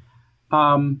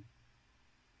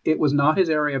 It was not his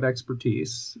area of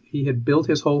expertise. He had built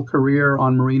his whole career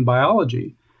on marine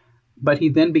biology, But he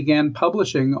then began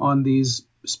publishing on these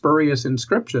spurious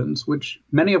inscriptions,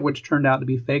 many of which turned out to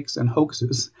be fakes and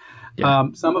hoaxes. Yeah.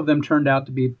 Some of them turned out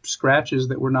to be scratches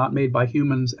that were not made by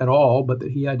humans at all, but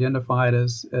that he identified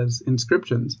as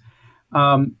inscriptions.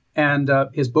 And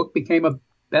his book became a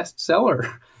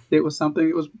bestseller. It was something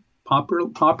that was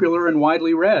popular and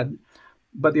widely read,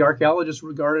 but the archaeologists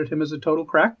regarded him as a total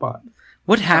crackpot.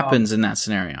 What happens in that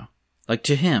scenario? Like,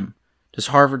 to him, does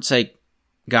Harvard say,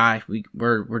 "Guy,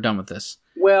 we're done with this"?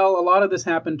 Well, a lot of this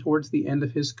happened towards the end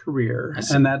of his career,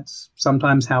 and that's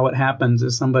sometimes how it happens.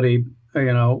 Is somebody,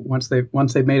 once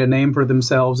they've made a name for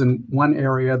themselves in one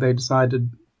area, they decide to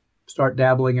start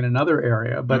dabbling in another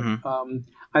area. But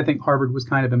I think Harvard was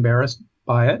kind of embarrassed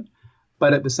by it.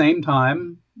 But at the same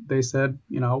time, they said,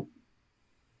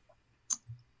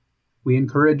 we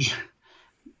encourage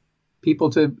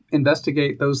people to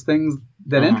investigate those things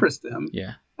that interest them.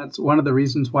 Yeah. That's one of the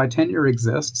reasons why tenure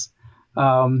exists,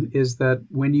 is that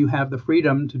when you have the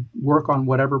freedom to work on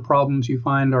whatever problems you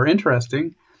find are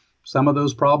interesting, some of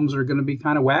those problems are going to be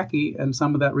kind of wacky, and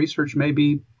some of that research may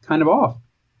be kind of off.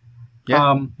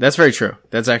 Yeah, that's very true.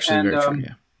 That's actually very true,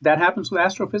 yeah. That happens with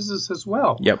astrophysicists as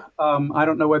well. Yep. I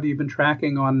don't know whether you've been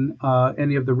tracking on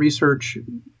any of the research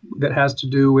that has to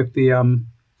do with the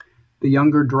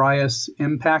Younger Dryas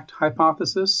impact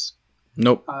hypothesis.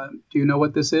 Nope. Do you know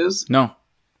what this is? No.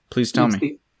 Please tell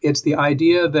me. It's the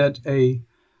idea that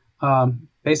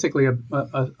basically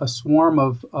a swarm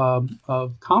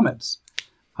of comets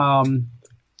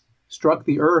struck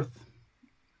the Earth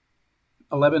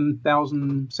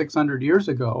 11,600 years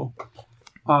ago,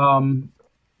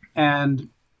 and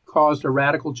caused a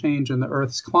radical change in the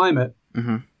Earth's climate,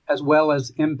 as well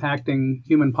as impacting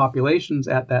human populations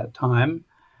at that time,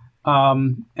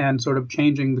 and sort of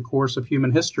changing the course of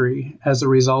human history as a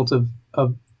result of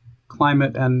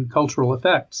climate and cultural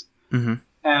effects.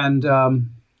 And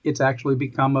it's actually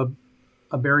become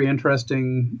a very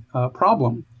interesting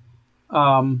problem,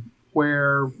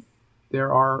 where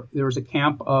there's a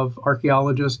camp of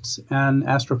archaeologists and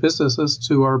astrophysicists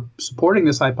who are supporting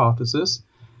this hypothesis,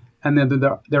 and then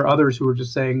there are others who are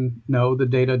just saying, no, the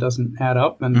data doesn't add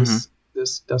up, and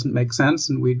this doesn't make sense,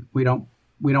 and we don't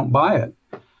buy it.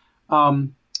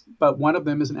 But one of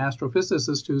them is an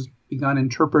astrophysicist who's begun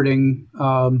interpreting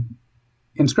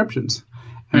inscriptions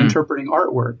and interpreting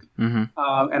artwork.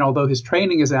 And although his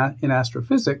training is in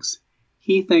astrophysics,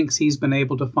 he thinks he's been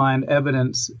able to find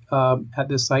evidence at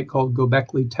this site called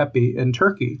Göbekli Tepe in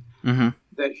Turkey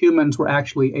that humans were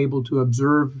actually able to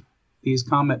observe these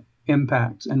comet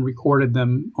impacts and recorded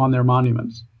them on their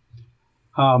monuments.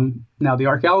 Now, the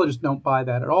archaeologists don't buy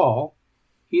that at all.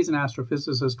 He's an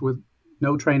astrophysicist with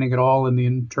no training at all in the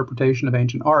interpretation of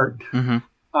ancient art,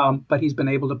 but he's been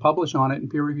able to publish on it in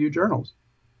peer-reviewed journals.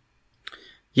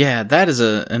 Yeah, that is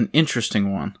an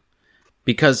interesting one,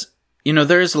 because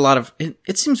there is a lot of.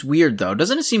 It seems weird, though.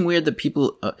 Doesn't it seem weird that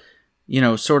people,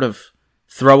 sort of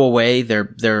throw away their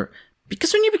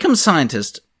because when you become a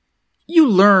scientist, you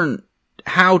learn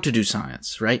how to do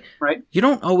science, right? Right. You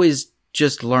don't always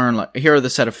just learn, like, here are the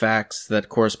set of facts that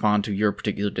correspond to your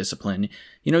particular discipline.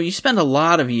 You spend a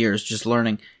lot of years just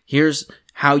learning, here's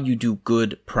how you do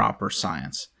good, proper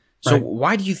science. So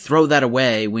why do you throw that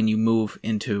away when you move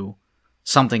into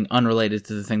something unrelated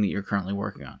to the thing that you're currently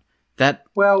working on? I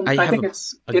think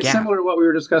it's similar to what we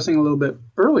were discussing a little bit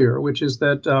earlier, which is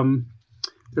that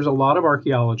there's a lot of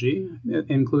archaeology,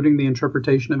 including the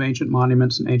interpretation of ancient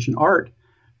monuments and ancient art,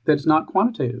 that's not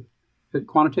quantitative. That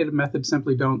quantitative methods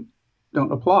simply don't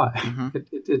apply.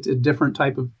 It's a different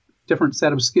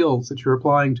set of skills that you're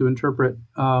applying to interpret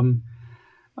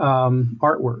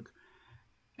artwork,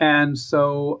 and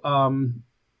so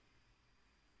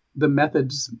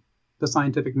the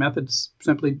scientific methods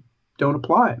simply don't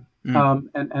apply, and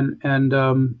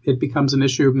it becomes an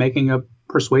issue of making a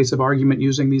persuasive argument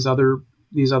using these other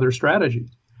strategies.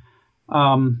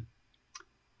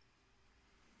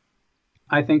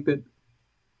 I think that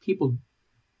people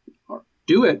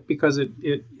do it because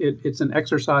it's an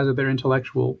exercise of their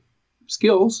intellectual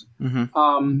skills,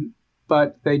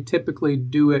 but they typically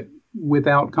do it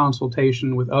without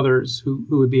consultation with others who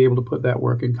would be able to put that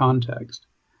work in context,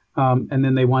 and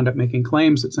then they wind up making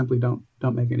claims that simply don't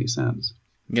make any sense.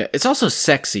 Yeah, it's also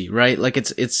sexy, right? Like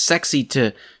it's sexy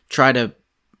to try to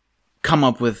come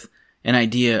up with an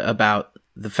idea about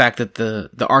the fact that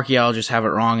the archaeologists have it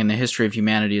wrong and the history of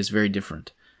humanity is very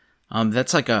different.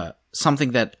 That's like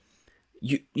something that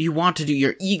you want to do.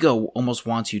 Your ego almost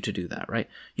wants you to do that, right?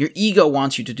 Your ego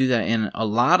wants you to do that in a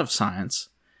lot of science,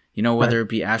 whether it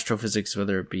be astrophysics,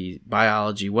 whether it be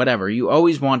biology, whatever. You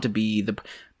always want to be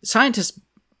scientists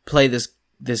play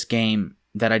this game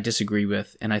that I disagree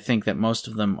with, and I think that most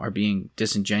of them are being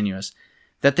disingenuous,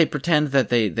 that they pretend that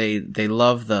they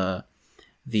love the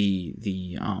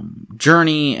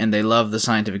journey and they love the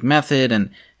scientific method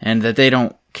and that they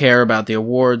don't care about the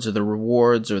awards or the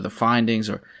rewards or the findings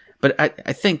but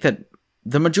I think that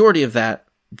the majority of that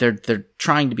they're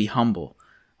trying to be humble.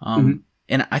 And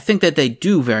I think that they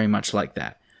do very much like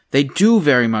that. They do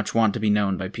very much want to be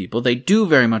known by people. They do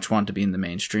very much want to be in the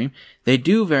mainstream. They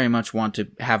do very much want to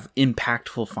have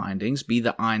impactful findings, be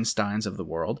the Einsteins of the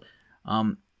world.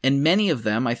 And many of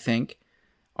them, I think,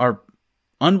 are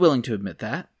unwilling to admit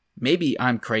that. Maybe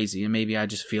I'm crazy and maybe I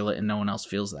just feel it and no one else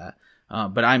feels that.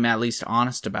 But I'm at least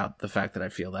honest about the fact that I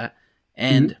feel that.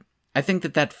 And I think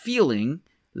that feeling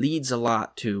leads a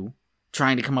lot to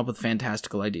trying to come up with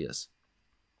fantastical ideas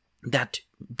that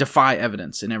defy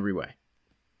evidence in every way.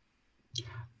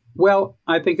 Well,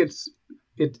 I think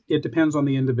it depends on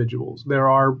the individuals. There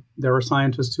are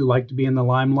scientists who like to be in the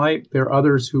limelight. There are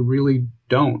others who really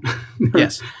don't.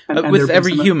 Yes, and with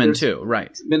every human too, right?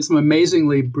 There's been some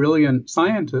amazingly brilliant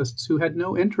scientists who had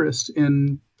no interest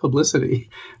in publicity,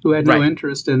 who had no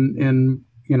interest in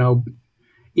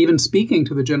even speaking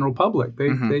to the general public.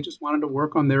 They just wanted to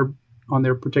work on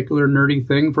their particular nerdy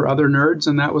thing for other nerds,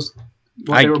 and that was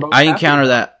what they were both I happy encounter about.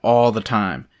 that all the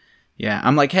time. Yeah,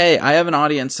 I'm like, hey, I have an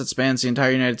audience that spans the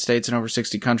entire United States and over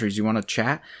 60 countries. You want to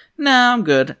chat? No, I'm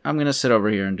good. I'm going to sit over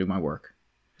here and do my work.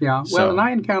 Yeah, well, and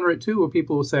I encounter it too, where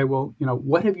people will say, well,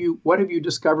 what have you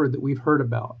discovered that we've heard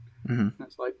about? And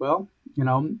it's like, well,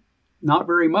 not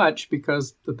very much,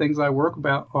 because the things I work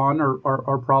on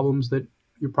are problems that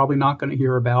you're probably not going to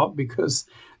hear about because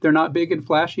they're not big and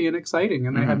flashy and exciting,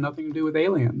 and they have nothing to do with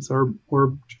aliens or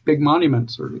big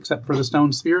monuments, or except for the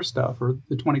stone sphere stuff or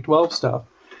the 2012 stuff.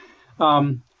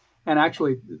 And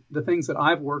actually, the things that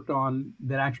I've worked on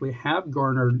that actually have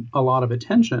garnered a lot of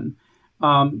attention,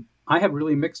 I have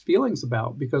really mixed feelings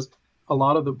about, because a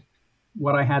lot of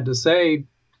what I had to say,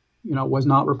 was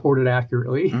not reported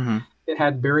accurately. It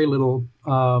had very little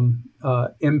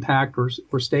impact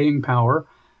or staying power.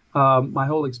 My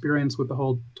whole experience with the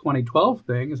whole 2012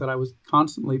 thing is that I was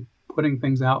constantly putting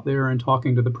things out there and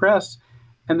talking to the press,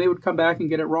 and they would come back and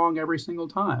get it wrong every single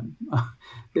time.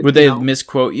 Would they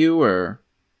misquote you, or?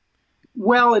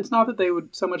 Well, it's not that they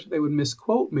would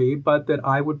misquote me, but that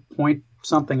I would point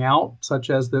something out, such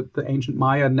as that the ancient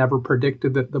Maya never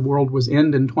predicted that the world was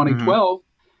end in 2012,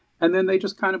 and then they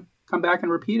just kind of come back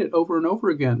and repeat it over and over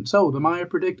again. So the Maya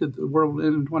predicted the world would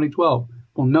end in 2012.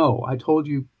 Well, no, I told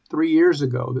you 3 years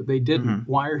ago that they didn't.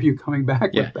 Why are you coming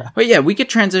back with that? But yeah, we could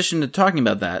transition to talking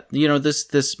about that.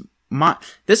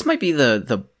 This might be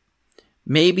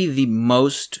maybe the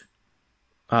most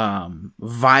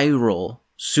viral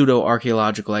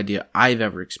pseudo-archeological idea I've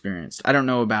ever experienced. I don't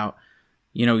know about,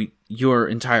 your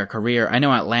entire career. I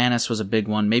know Atlantis was a big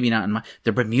one, maybe not in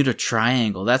the Bermuda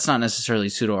Triangle. That's not necessarily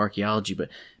pseudo-archeology, but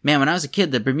man, when I was a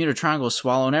kid, the Bermuda Triangle was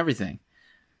swallowing everything.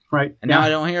 Right. And now I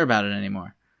don't hear about it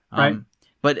anymore. Right.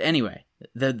 But anyway,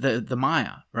 the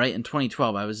Maya, right? In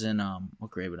 2012, I was in,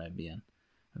 what grade would I be in?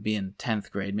 I'd be in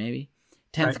 10th grade, maybe.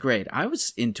 10th grade. I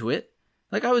was into it.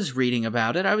 Like, I was reading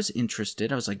about it. I was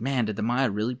interested. I was like, man, did the Maya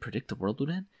really predict the world would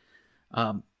end?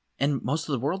 And most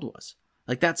of the world was.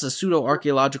 Like, that's a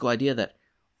pseudo-archeological idea that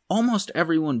almost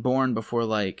everyone born before,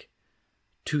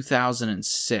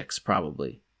 2006,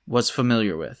 probably, was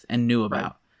familiar with and knew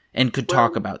about and could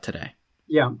talk about today.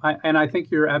 Yeah, I think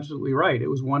you're absolutely right. It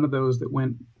was one of those that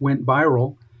went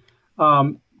viral.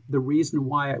 The reason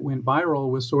why it went viral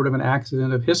was sort of an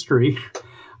accident of history,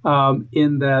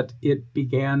 in that it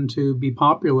began to be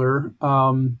popular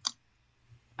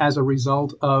as a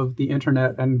result of the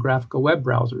internet and graphical web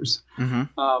browsers.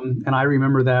 And I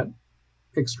remember that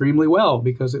extremely well,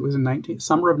 because it was in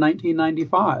summer of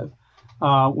 1995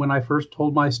 when I first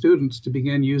told my students to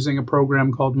begin using a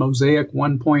program called Mosaic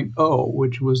 1.0,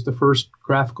 which was the first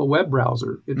graphical web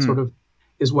browser. It sort of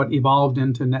is what evolved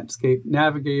into Netscape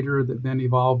Navigator, that then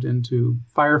evolved into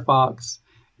Firefox.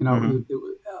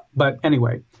 But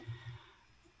anyway,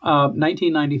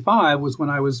 1995 was when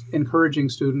I was encouraging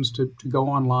students to go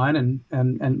online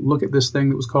and look at this thing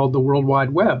that was called the World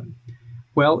Wide Web.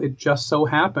 Well, it just so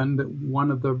happened that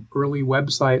one of the early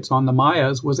websites on the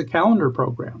Mayas was a calendar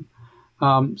program.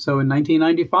 So in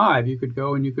 1995, you could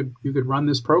go and you could run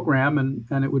this program,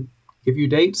 and it would give you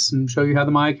dates and show you how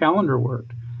the Maya calendar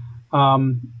worked.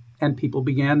 And people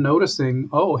began noticing,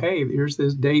 oh, hey, here's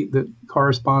this date that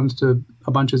corresponds to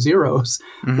a bunch of zeros.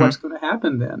 What's going to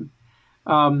happen then?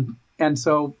 And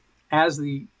so as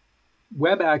the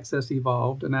web access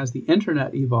evolved and as the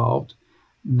internet evolved,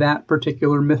 that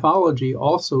particular mythology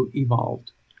also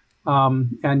evolved.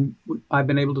 And I've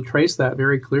been able to trace that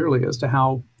very clearly as to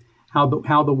how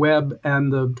the web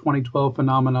and the 2012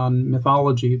 phenomenon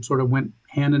mythology sort of went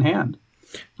hand in hand.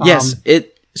 Yes,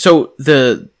 so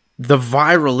the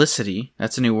viralicity,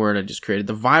 that's a new word I just created.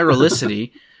 The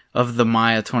viralicity of the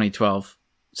Maya 2012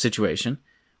 situation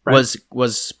was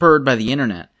spurred by the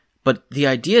internet, but the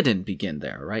idea didn't begin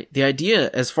there, right? The idea,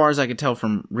 as far as I could tell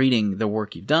from reading the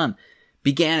work you've done,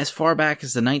 began as far back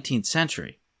as the 19th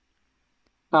century.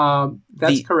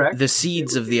 That's correct. The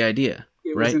seeds of the idea,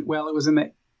 right? It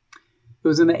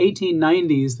was in the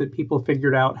 1890s that people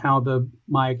figured out how the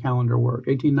Maya calendar worked.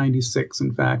 1896,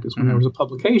 in fact, is when there was a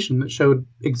publication that showed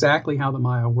exactly how the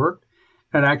Maya worked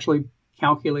and actually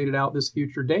calculated out this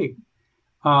future date.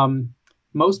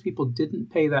 Most people didn't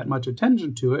pay that much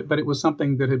attention to it, but it was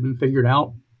something that had been figured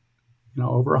out,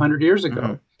 over 100 years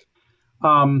ago.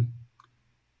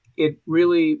 It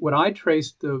really, what I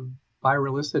traced the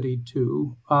viralicity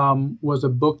to was a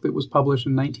book that was published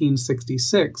in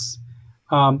 1966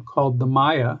 called The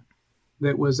Maya,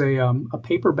 that was a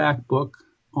paperback book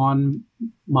on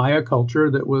Maya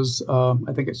culture that was,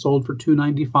 I think it sold for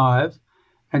 $2.95.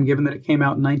 And given that it came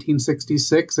out in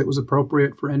 1966, it was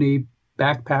appropriate for any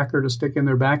backpacker to stick in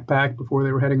their backpack before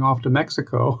they were heading off to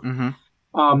Mexico.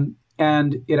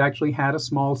 And it actually had a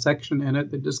small section in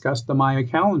it that discussed the Maya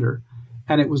calendar.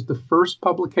 And it was the first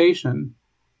publication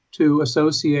to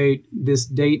associate this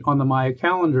date on the Maya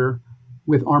calendar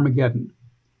with Armageddon.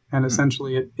 And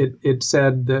essentially it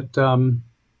said that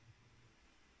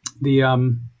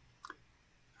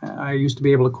I used to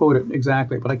be able to quote it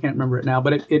exactly, but I can't remember it now.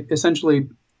 But it essentially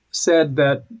said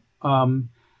that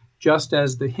just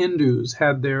as the Hindus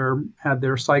had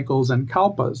their cycles and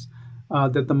kalpas,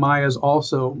 that the Mayas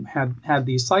also had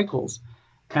these cycles,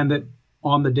 and that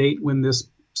on the date when this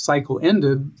cycle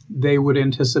ended, they would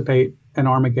anticipate an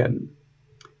Armageddon.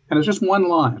 And it's just one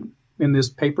line in this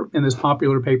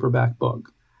popular paperback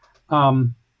book.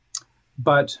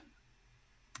 But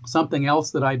something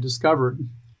else that I discovered,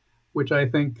 which I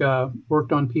think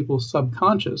worked on people's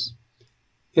subconscious,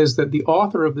 is that the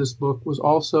author of this book was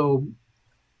also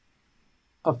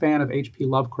a fan of H.P.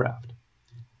 Lovecraft.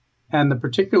 And the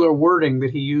particular wording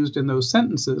that he used in those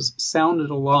sentences sounded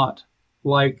a lot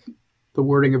like the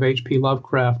wording of H.P.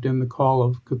 Lovecraft in The Call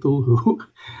of Cthulhu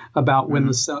about when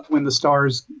the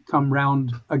stars come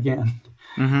round again.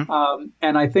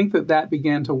 And I think that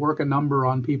began to work a number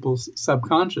on people's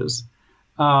subconscious.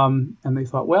 And they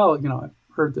thought, well, I've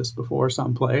heard this before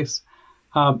someplace.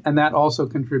 And that also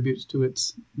contributes to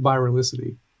its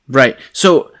viralicity. Right.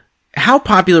 So how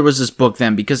popular was this book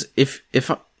then? Because if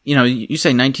you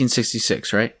say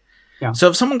 1966, right? Yeah. So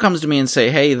if someone comes to me and say,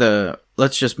 hey,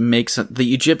 let's just make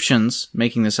the Egyptians,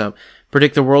 making this up,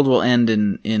 predict the world will end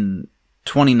in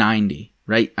 2090,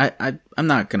 right? I'm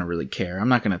not going to really care. I'm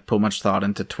not going to put much thought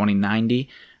into 2090.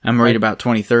 I'm worried about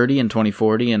 2030 and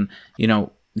 2040 and,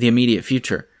 the immediate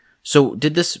future. So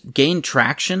did this gain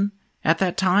traction at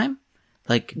that time?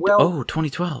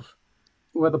 2012.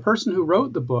 Well, the person who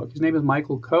wrote the book, his name is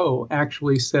Michael Coe,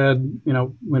 actually said,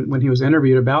 when he was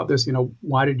interviewed about this,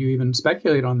 why did you even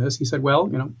speculate on this? He said, well,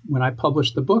 when I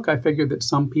published the book, I figured that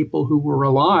some people who were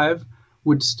alive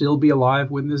would still be alive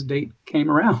when this date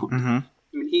came around.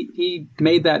 He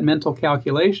made that mental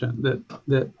calculation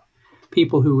that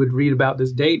people who would read about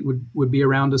this date would be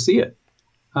around to see it.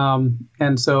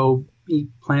 And so he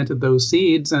planted those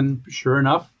seeds, and sure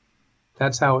enough,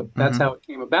 that's how it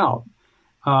came about.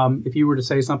 If you were to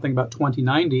say something about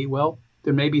 2090, well,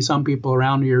 there may be some people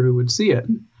around here who would see it.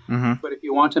 But if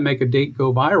you want to make a date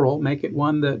go viral, make it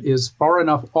one that is far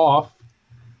enough off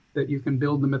that you can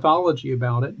build the mythology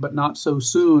about it, but not so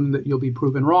soon that you'll be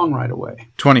proven wrong right away.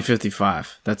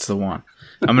 2055, that's the one.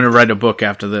 I'm going to write a book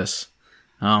after this.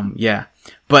 Yeah.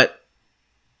 But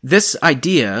this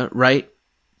idea, right,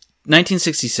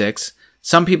 1966,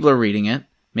 some people are reading it.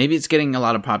 Maybe it's getting a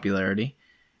lot of popularity.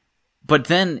 But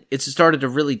then it started to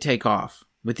really take off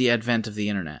with the advent of the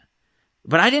internet.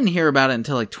 But I didn't hear about it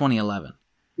until 2011.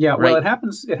 Yeah, right? Well, it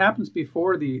happens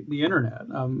before the internet.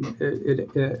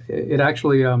 It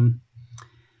actually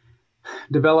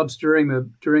develops during the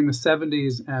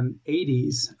 70s and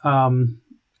 80s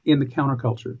in the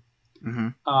counterculture.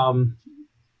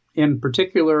 In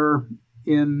particular,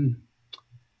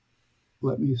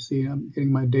 let me see, I'm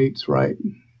getting my dates right.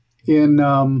 In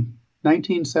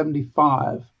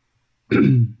 1975.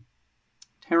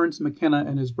 Terence McKenna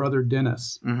and his brother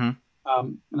Dennis. And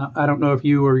I don't know if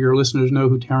you or your listeners know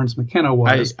who Terence McKenna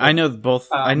was. I know both.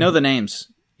 I know the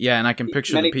names. Yeah, and I can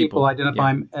picture the people. Many people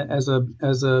identify him as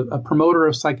a promoter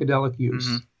of psychedelic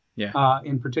use. Yeah.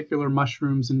 In particular,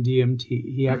 mushrooms and DMT.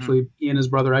 He and his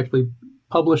brother actually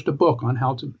published a book on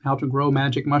how to grow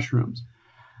magic mushrooms.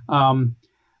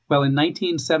 Well, in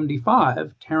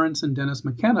 1975, Terence and Dennis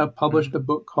McKenna published a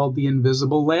book called The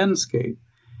Invisible Landscape,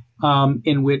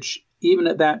 in which, even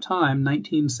at that time,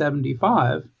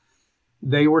 1975,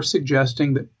 they were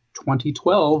suggesting that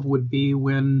 2012 would be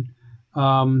when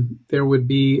there would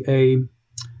be an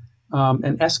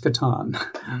eschaton,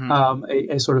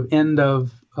 a sort of end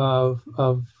of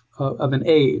an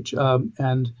age,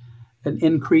 and an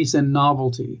increase in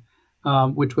novelty,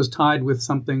 which was tied with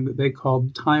something that they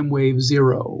called Time Wave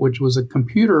Zero, which was a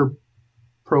computer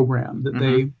program that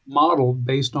they modeled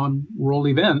based on world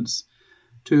events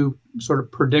to sort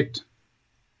of predict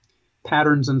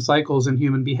patterns and cycles in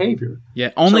human behavior.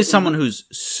 Yeah, only someone who's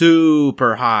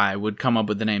super high would come up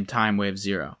with the name Time Wave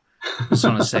Zero. Just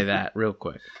want to say that real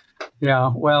quick.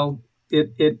 Yeah, well,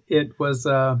 it was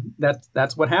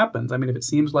that's what happens. I mean, if it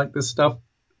seems like this stuff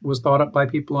was thought up by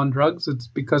people on drugs, it's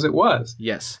because it was.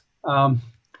 Yes.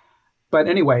 But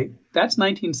anyway, that's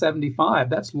 1975.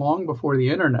 That's long before the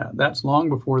internet. That's long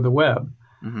before the web.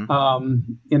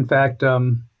 In fact,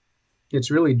 it's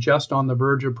really just on the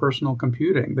verge of personal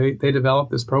computing. They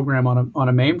developed this program on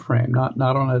a mainframe, not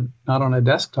on a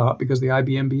desktop, because the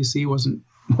IBM BC wasn't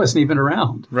even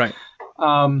around. Right.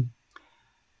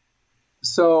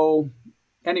 So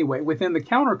anyway, within the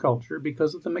counterculture,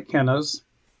 because of the McKennas,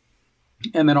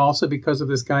 and then also because of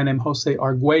this guy named Jose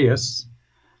Arguelles,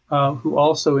 who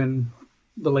also in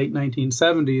the late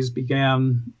 1970s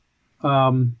began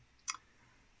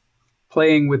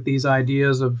playing with these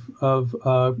ideas of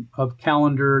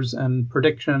calendars and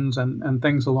predictions and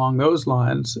things along those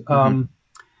lines.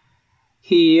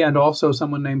 He and also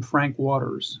someone named Frank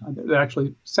Waters, there are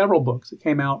actually several books that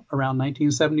came out around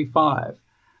 1975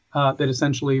 that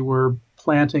essentially were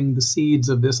planting the seeds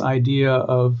of this idea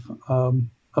of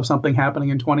something happening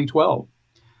in 2012.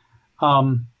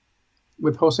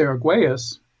 With Jose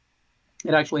Arguelles,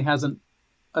 it actually has an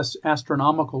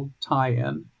astronomical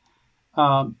tie-in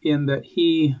that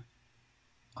he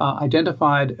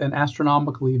identified an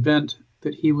astronomical event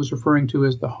that he was referring to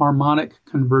as the harmonic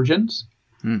convergence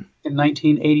in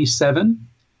 1987,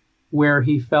 where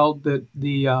he felt that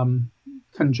the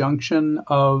conjunction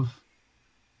of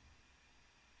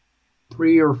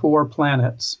 3 or 4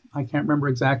 planets, I can't remember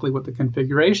exactly what the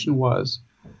configuration was,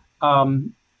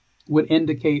 would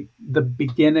indicate the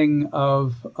beginning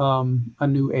of a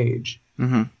new age.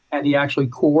 And he actually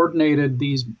coordinated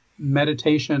these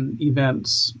meditation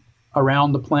events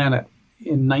around the planet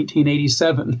in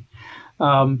 1987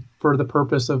 for the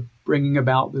purpose of bringing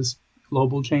about this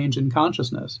global change in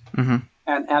consciousness.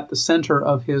 And at the center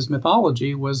of his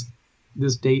mythology was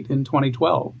this date in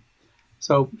 2012.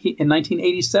 So in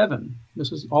 1987, this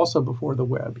was also before the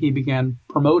web, he began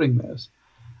promoting this,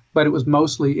 but it was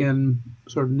mostly in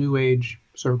sort of New Age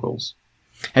circles.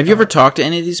 Have you ever talked to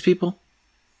any of these people?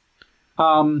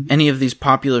 Any of these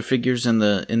popular figures in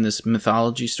this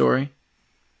mythology story?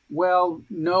 Well,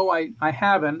 no, I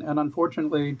haven't, and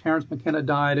unfortunately, Terence McKenna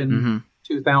died in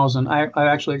 2000. I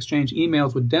actually exchanged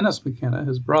emails with Dennis McKenna,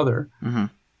 his brother.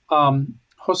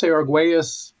 Jose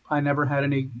Arguelles, I never had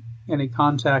any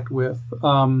contact with.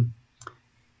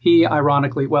 He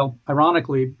ironically,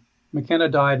 McKenna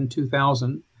died in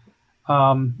 2000.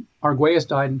 Arguelles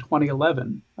died in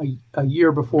 2011, a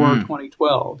year before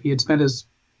 2012. He had spent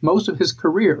most of his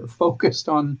career focused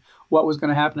on what was going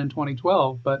to happen in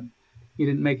 2012, but he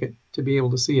didn't make it to be able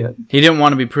to see it. He didn't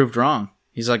want to be proved wrong.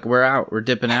 He's like, we're out. We're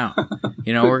dipping out.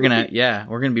 We're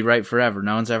gonna be right forever.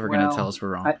 No one's ever gonna tell us we're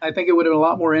wrong. I think it would have been a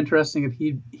lot more interesting if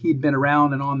he'd been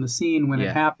around and on the scene when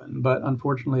it happened, but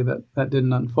unfortunately that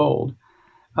didn't unfold.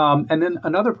 And then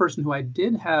another person who I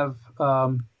did have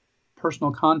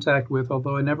personal contact with,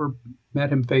 although I never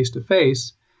met him face to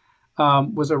face,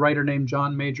 was a writer named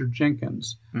John Major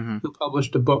Jenkins, who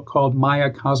published a book called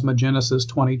Maya Cosmogenesis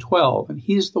 2012, and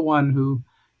he's the one who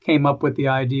came up with the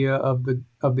idea of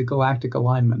the galactic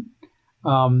alignment,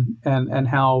 and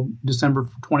how December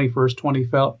 21st,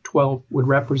 2012 would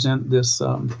represent this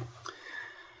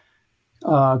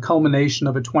culmination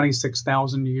of a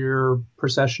 26,000-year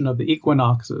precession of the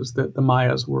equinoxes that the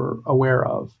Mayas were aware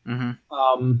of,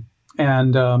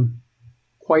 and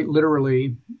quite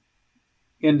literally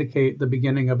indicate the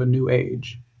beginning of a new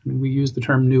age. I mean, we use the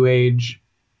term new age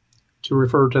to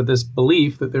refer to this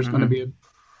belief that there's going to be a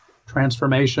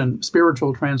transformation,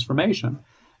 spiritual transformation,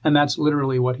 and that's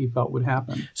literally what he felt would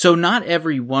happen. So not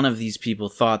every one of these people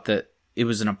thought that it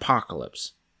was an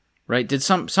apocalypse, right? Did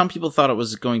some people thought it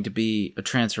was going to be a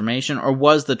transformation, or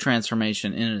was the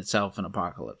transformation in itself an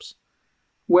apocalypse?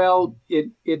 Well,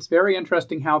 it's very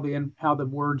interesting how the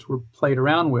words were played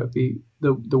around with.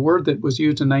 The word that was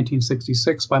used in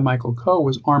 1966 by Michael Coe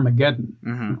was Armageddon.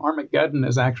 Mm-hmm. Armageddon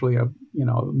is actually a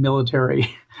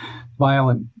military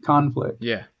violent conflict.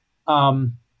 Yeah.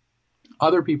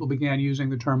 Other people began using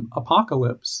the term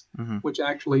apocalypse, Mm-hmm. which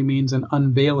actually means an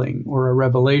unveiling or a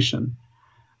revelation.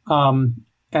 And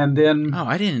then,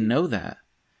 I didn't know that.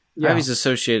 yeah. I was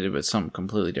associated with something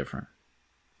completely different.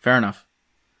 Fair enough.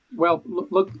 Well,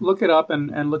 look it up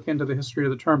and look into the history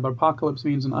of the term. But apocalypse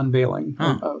means an unveiling,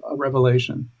 a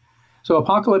revelation. So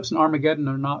apocalypse and Armageddon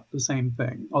are not the same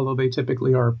thing, although they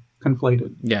typically are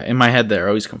conflated. Yeah, in my head they're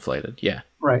always conflated. Yeah.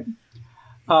 Right.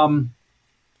 And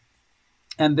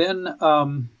then,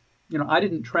 I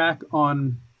didn't track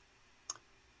on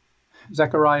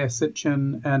Zecharia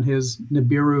Sitchin and his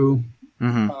Nibiru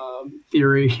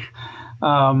theory.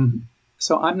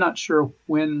 So I'm not sure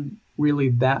when really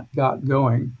that got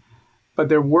going. But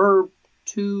there were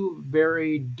two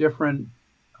very different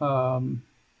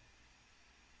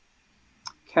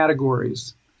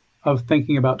categories of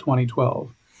thinking about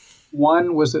 2012.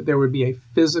 One was that there would be a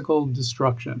physical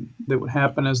destruction that would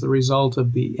happen as the result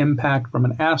of the impact from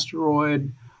an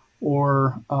asteroid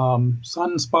or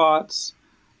sunspots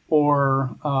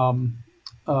or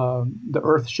the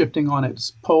Earth shifting on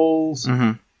its poles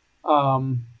or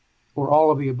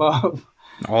all of the above.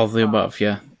 All of the above,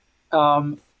 yeah.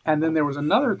 And then there was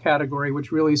another category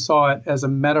which really saw it as a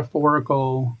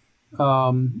metaphorical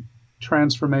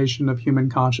transformation of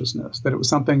human consciousness, that it was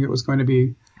something that was going to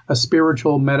be a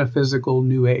spiritual, metaphysical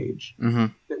new age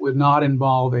that would not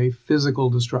involve a physical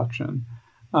destruction,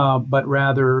 but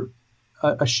rather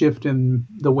a shift in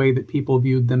the way that people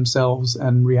viewed themselves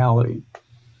and reality.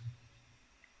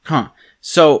 Huh.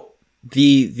 So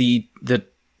the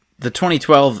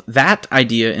 2012, that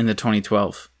idea in the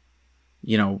 2012,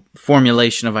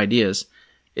 formulation of ideas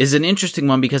is an interesting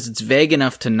one because it's vague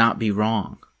enough to not be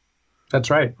wrong. That's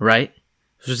right. Right?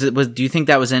 Do you think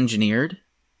that was engineered?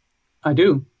 I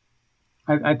do.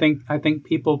 I think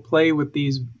people play with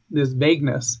this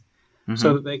vagueness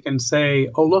so that they can say,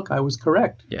 "Oh, look, I was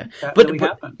correct." Yeah, that but really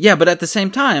happened. Yeah, but at the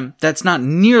same time, that's not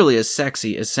nearly as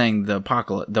sexy as saying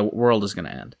the world is going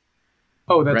to end.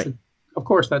 Oh, right. Of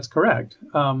course, that's correct.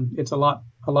 It's a lot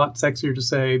sexier to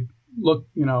say, "Look,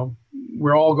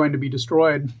 we're all going to be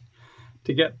destroyed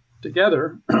to get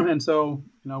together," and so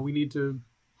we need to.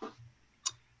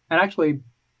 And actually,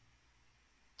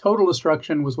 total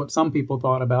destruction was what some people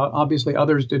thought about. Obviously,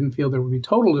 others didn't feel there would be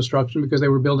total destruction because they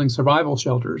were building survival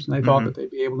shelters, and they thought that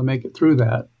they'd be able to make it through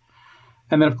that.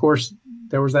 And then, of course,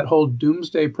 there was that whole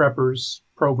Doomsday Preppers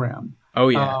program. Oh,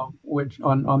 yeah. Which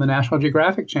on the National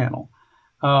Geographic Channel,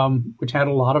 which had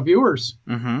a lot of viewers.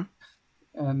 Mm-hmm.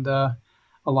 And a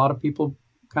lot of people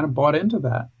kind of bought into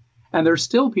that. And there's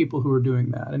still people who are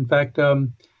doing that. In fact,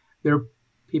 there are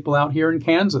people out here in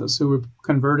Kansas who have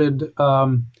converted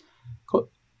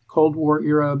Cold War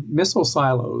era missile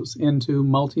silos into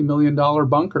multi-million-dollar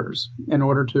bunkers in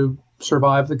order to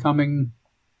survive the coming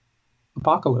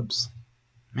apocalypse.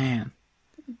 Man,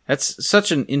 that's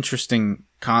such an interesting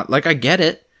I get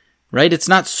it, right? It's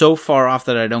not so far off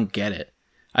that I don't get it.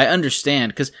 I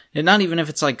understand, because not even if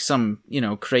it's like some,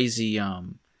 crazy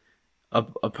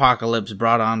apocalypse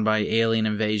brought on by alien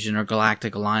invasion or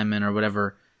galactic alignment or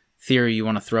whatever theory you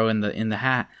want to throw in the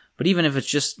hat, but even if it's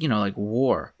just, like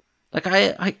war. Like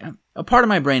I a part of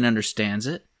my brain understands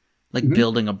it, like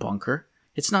building a bunker.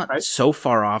 It's not so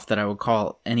far off that I would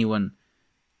call anyone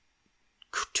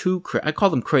I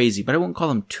call them crazy, but I wouldn't call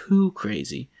them too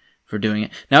crazy for doing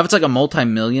it. Now, if it's like a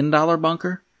multi-million-dollar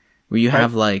bunker where you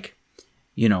have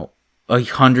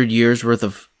 100 years worth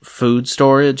of food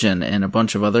storage and a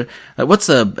bunch of other,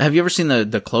 have you ever seen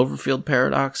the Cloverfield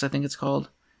Paradox? I think it's called.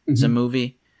 It's a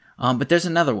movie. But there's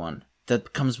another one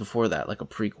that comes before that, like a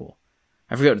prequel.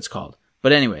 I forget what it's called.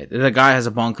 But anyway, the guy has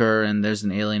a bunker and there's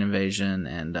an alien invasion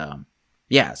and,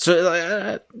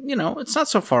 so, it's not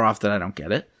so far off that I don't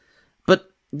get it. But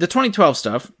the 2012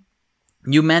 stuff,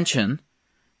 you mention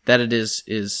that it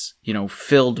is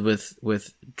filled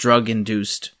with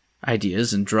drug-induced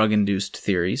ideas and drug-induced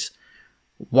theories.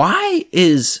 Why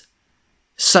is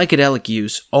psychedelic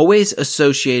use always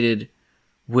associated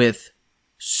with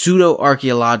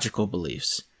pseudo-archeological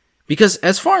beliefs? Because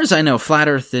as far as I know, Flat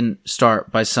Earth didn't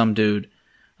start by some dude,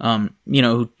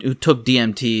 who took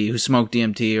DMT, who smoked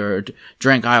DMT or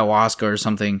drank ayahuasca or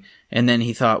something, and then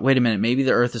he thought, wait a minute, maybe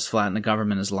the Earth is flat and the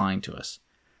government is lying to us,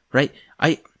 right?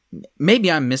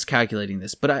 Maybe I'm miscalculating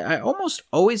this, but I almost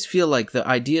always feel like the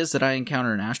ideas that I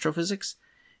encounter in astrophysics,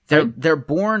 they're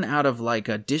born out of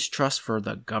a distrust for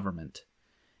the government.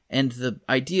 And the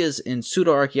ideas in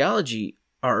pseudo-archaeology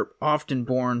are often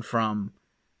born from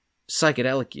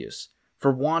psychedelic use,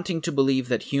 for wanting to believe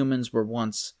that humans were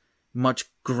once much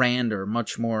grander,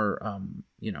 much more,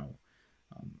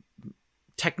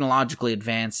 technologically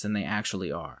advanced than they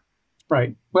actually are.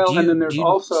 Right. Well, and then there's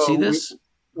also see this?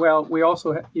 We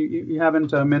also you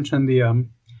haven't mentioned the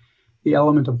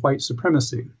element of white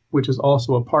supremacy, which is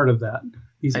also a part of that.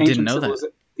 I didn't know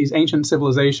that. These ancient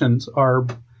civilizations are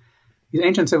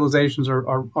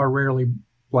rarely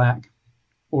black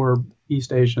or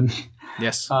East Asian,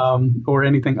 yes, or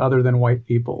anything other than white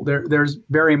people. There's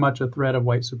very much a thread of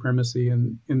white supremacy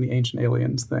in the ancient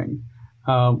aliens thing,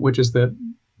 which is that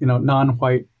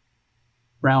non-white,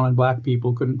 brown and black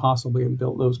people couldn't possibly have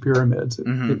built those pyramids.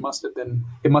 It must have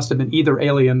been either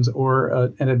aliens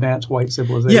or an advanced white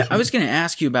civilization. Yeah, I was going to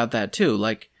ask you about that too.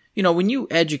 Like, when you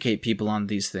educate people on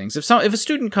these things, if a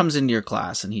student comes into your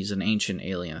class and he's an ancient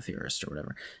alien theorist or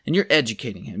whatever, and you're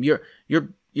educating him,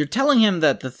 you're telling him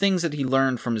that the things that he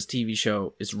learned from his TV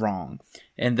show is wrong,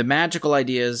 and the magical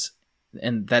ideas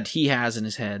and that he has in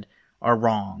his head are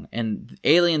wrong, and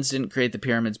aliens didn't create the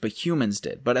pyramids, but humans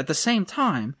did. But at the same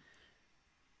time,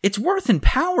 it's worth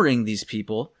empowering these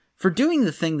people for doing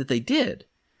the thing that they did.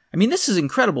 I mean, this is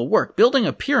incredible work. Building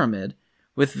a pyramid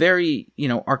with very,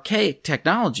 archaic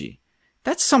technology,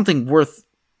 that's something worth,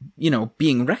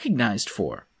 being recognized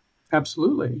for.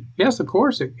 Absolutely. Yes, of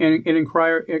course.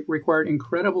 It required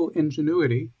incredible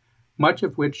ingenuity, much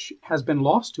of which has been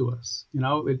lost to us.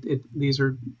 These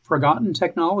are forgotten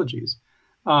technologies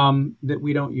that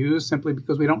we don't use simply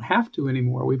because we don't have to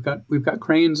anymore. We've got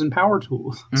cranes and power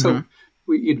tools. Mm-hmm. So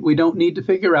we don't need to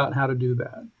figure out how to do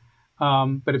that.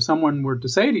 But if someone were to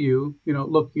say to you,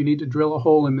 look, you need to drill a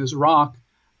hole in this rock,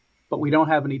 but we don't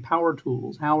have any power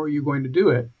tools, how are you going to do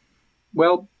it?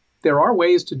 Well, there are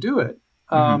ways to do it,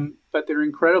 but they're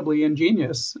incredibly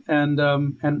ingenious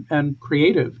and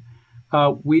creative.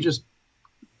 We just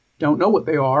don't know what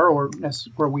they are, or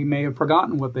we may have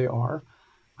forgotten what they are.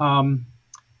 The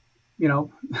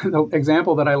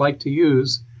example that I like to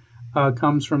use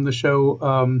comes from the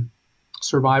show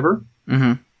Survivor.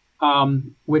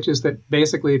 Which is that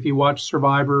basically if you watch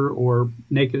Survivor or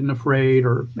Naked and Afraid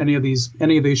or any of these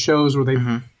shows where they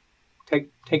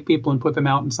take people and put them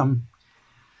out in some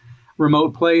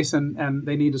remote place and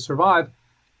they need to survive,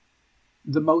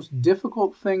 the most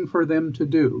difficult thing for them to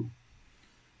do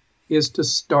is to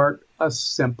start a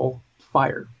simple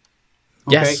fire.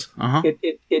 Okay? Yes.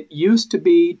 It used to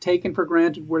be taken for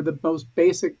granted where the most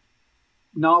basic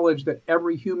knowledge that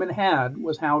every human had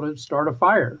was how to start a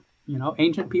fire.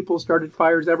 Ancient people started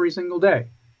fires every single day.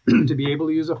 To be able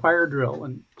to use a fire drill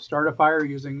and start a fire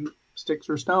using sticks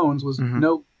or stones was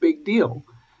no big deal.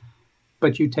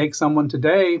 But you take someone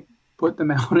today, put them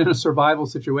out in a survival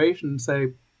situation and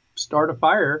say, start a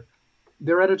fire,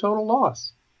 they're at a total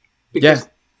loss. Because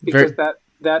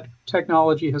that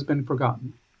technology has been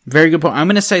forgotten. Very good point. I'm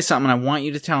going to say something. I want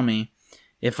you to tell me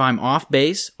if I'm off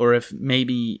base or if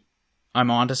maybe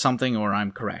I'm onto something or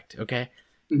I'm correct, okay?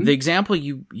 The example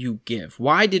you give,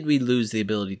 why did we lose the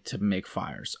ability to make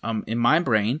fires? In my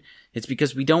brain, it's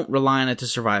because we don't rely on it to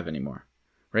survive anymore,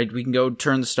 right? We can go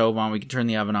turn the stove on, we can turn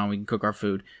the oven on, we can cook our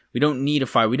food. We don't need a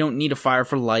fire. We don't need a fire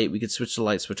for light. We could switch the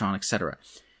light switch on, etc.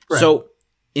 Right. So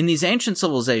in these ancient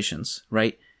civilizations,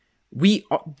 right, we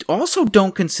also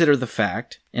don't consider the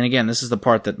fact, and again, this is the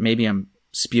part that maybe I'm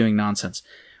spewing nonsense.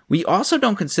 We also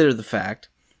don't consider the fact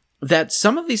that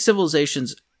some of these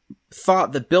civilizations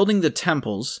thought that building the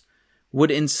temples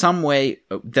would in some way,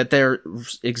 that their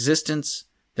existence,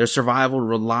 their survival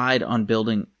relied on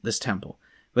building this temple.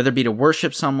 Whether it be to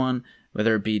worship someone,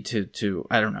 whether it be to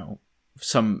I don't know,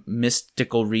 some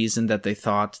mystical reason that they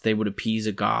thought they would appease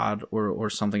a god or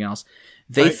something else.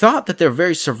 They thought that their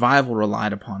very survival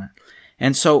relied upon it.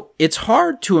 And so it's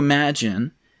hard to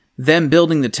imagine them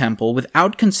building the temple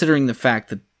without considering the fact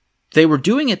that they were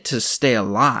doing it to stay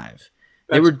alive.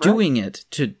 They were doing it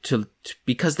to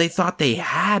because they thought they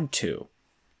had to.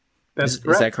 Is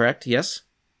that correct? Yes.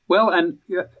 Well, and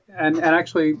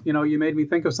actually, you made me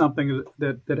think of something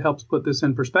that helps put this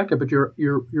in perspective. But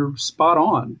you're spot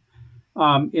on,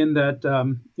 in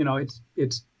that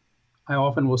it's. I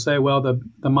often will say, well,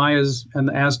 the Mayas and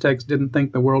the Aztecs didn't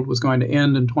think the world was going to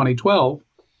end in 2012,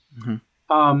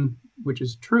 which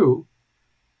is true.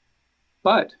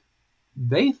 But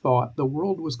they thought the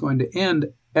world was going to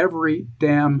end every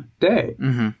damn day.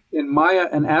 In Maya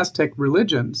and Aztec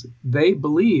religions, they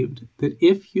believed that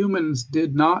if humans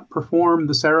did not perform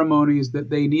the ceremonies that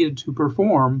they needed to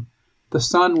perform, the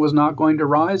sun was not going to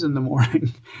rise in the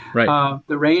morning. Right.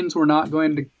 The rains were not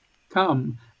going to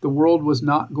come. The world was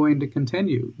not going to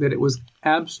continue. That it was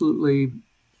absolutely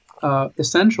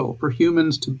essential for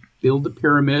humans to build the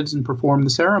pyramids and perform the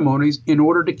ceremonies in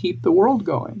order to keep the world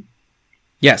going.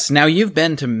 Yes. Now, you've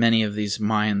been to many of these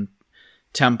Mayan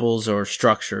temples or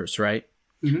structures, right?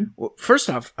 Mm-hmm. Well, first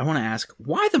off, I want to ask,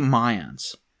 why the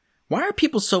Mayans? Why are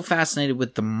people so fascinated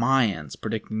with the Mayans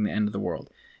predicting the end of the world?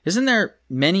 Isn't there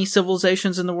many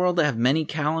civilizations in the world that have many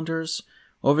calendars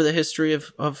over the history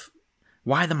of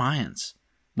why the Mayans?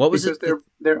 What was because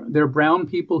they're brown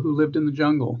people who lived in the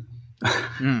jungle.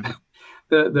 Mm.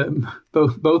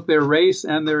 Both their race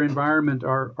and their environment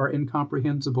are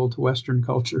incomprehensible to Western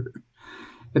culture.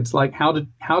 It's like how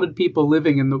did people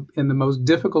living in the most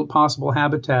difficult possible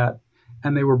habitat,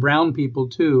 and they were brown people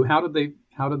too. How did they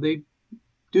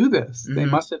do this? Mm-hmm. They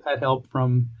must have had help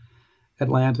from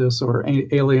Atlantis or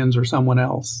aliens or someone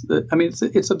else. I mean,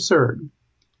 it's absurd.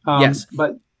 Yes,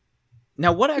 but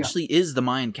now what actually is the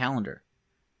Mayan calendar?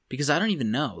 Because I don't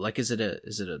even know. Like,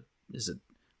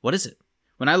 what is it?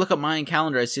 When I look up Mayan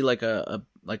calendar, I see like a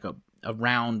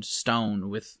round stone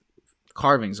with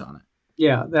carvings on it.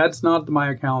 Yeah, that's not the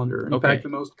Maya calendar. In fact, the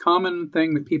most common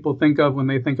thing that people think of when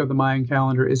they think of the Mayan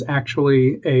calendar is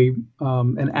actually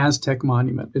an Aztec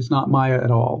monument. It's not Maya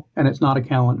at all, and it's not a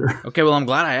calendar. Okay, well, I'm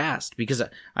glad I asked, because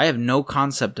I have no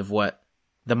concept of what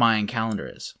the Mayan calendar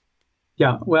is.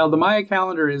 Yeah, well, the Maya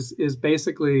calendar is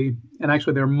basically, and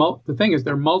actually there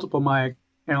are multiple Maya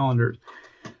calendars,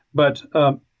 but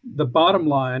the bottom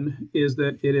line is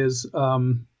that it is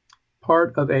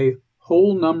part of a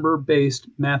whole number based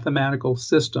mathematical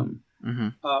system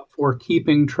for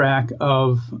keeping track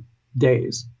of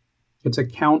days. It's a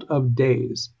count of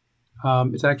days.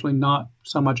 It's actually not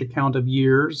so much a count of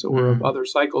years or of other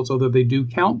cycles, although they do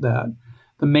count that.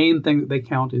 The main thing that they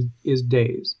count is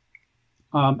days.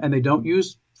 And they don't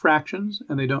use fractions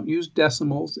and they don't use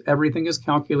decimals. Everything is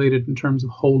calculated in terms of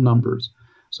whole numbers.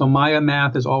 So Maya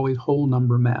math is always whole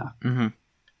number math. Mm-hmm.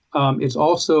 It's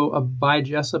also a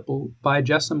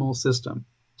bigesimal system.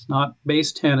 It's not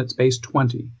base 10, it's base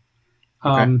 20.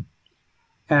 Okay.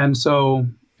 And so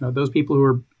those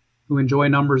people who enjoy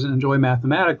numbers and enjoy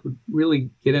mathematics would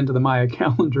really get into the Maya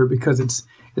calendar because it's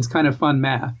kind of fun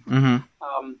math. Mm-hmm.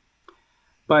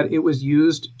 But it was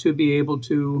used to be able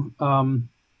to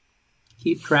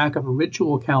keep track of a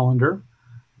ritual calendar,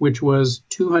 which was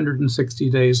 260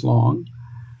 days long,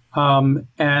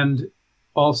 and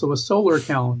also a solar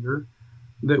calendar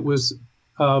that was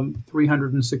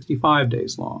 365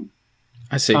 days long.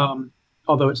 I see.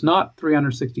 Although it's not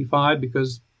 365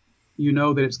 because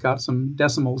that it's got some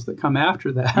decimals that come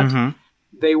after that,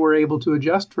 they were able to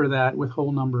adjust for that with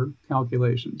whole number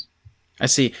calculations. I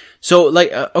see. So,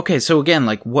 so again,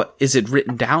 what is it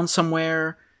written down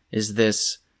somewhere? Is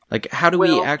this how do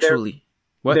we actually?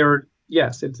 What?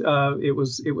 Yes, it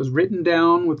was written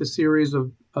down with a series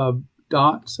of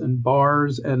dots and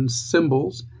bars and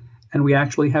symbols, and we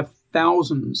actually have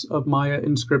thousands of Maya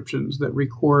inscriptions that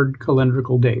record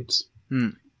calendrical dates.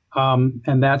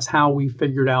 And that's how we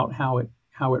figured out how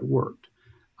it worked.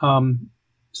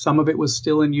 Some of it was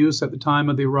still in use at the time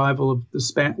of the arrival of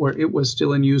the where it was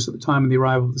still in use at the time of the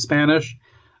arrival of the Spanish.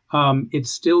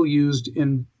 It's still used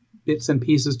in bits and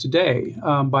pieces today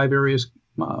by various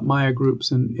Maya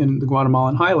groups in the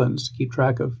Guatemalan highlands to keep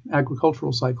track of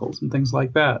agricultural cycles and things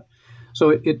like that. So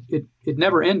it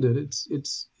never ended.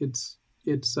 It's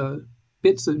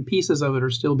bits and pieces of it are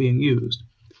still being used.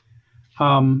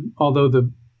 Although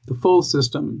the full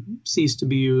system ceased to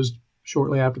be used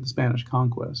shortly after the Spanish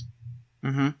conquest.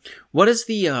 Mm-hmm. What is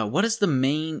the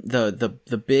main,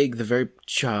 the big, the very,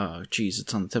 it's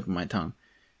on the tip of my tongue.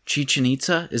 Chichen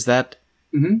Itza? Is that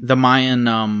the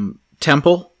Mayan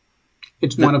temple?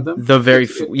 It's one of them.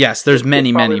 Yes, there's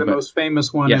many, probably but the most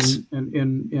famous one yes. in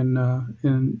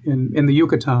the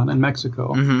Yucatan in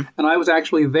Mexico. And I was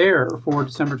actually there for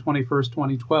December 21st,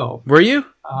 2012. Were you?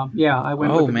 Yeah, I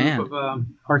went with a group of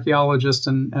archaeologists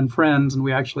and friends, and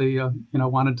we actually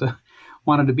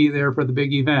wanted to be there for the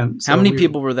big event. So how many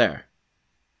people were there?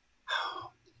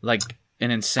 Like an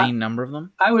insane number of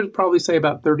them? I would probably say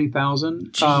about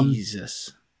 30,000.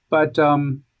 Jesus. But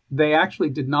they actually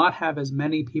did not have as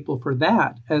many people for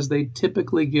that as they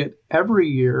typically get every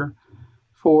year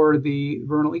for the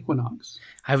vernal equinox.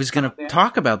 I was going to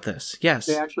talk about this. Yes.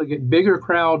 They actually get bigger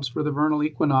crowds for the vernal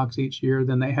equinox each year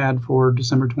than they had for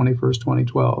December 21st,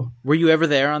 2012. Were you ever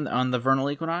there on the vernal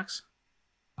equinox?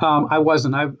 I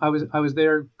wasn't. I was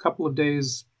there a couple of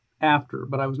days after,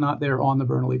 but I was not there on the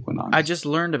vernal equinox. I just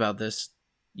learned about this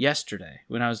yesterday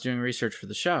when I was doing research for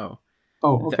the show.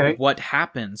 Oh, okay. What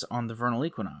happens on the vernal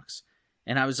equinox?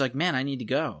 And I was like, man, I need to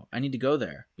go. I need to go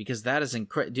there because that is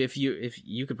incredible. If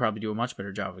you could probably do a much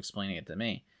better job of explaining it than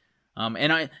me.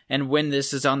 And when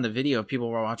this is on the video, if people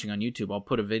are watching on YouTube, I'll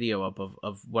put a video up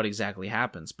of what exactly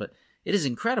happens. But it is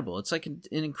incredible. It's like an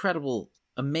incredible,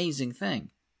 amazing thing.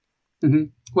 Mm-hmm.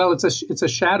 Well, it's a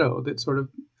shadow that sort of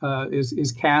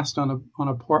is cast on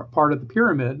a part of the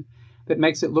pyramid that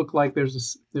makes it look like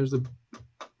there's a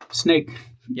snake.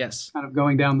 Yes. Kind of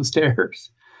going down the stairs.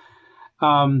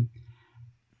 But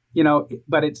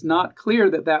it's not clear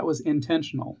that was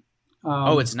intentional.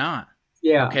 It's not.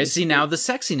 Yeah. Okay. See, now the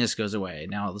sexiness goes away.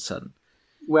 Now all of a sudden.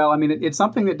 Well, I mean, it's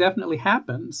something that definitely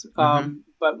happens,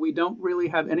 but we don't really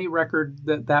have any record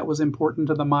that was important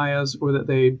to the Mayas, or that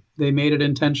they made it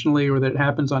intentionally, or that it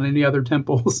happens on any other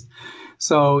temples.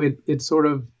 So it's sort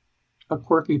of a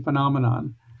quirky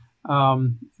phenomenon,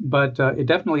 but it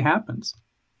definitely happens.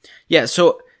 Yeah.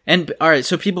 So all right.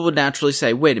 So people would naturally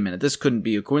say, "Wait a minute, this couldn't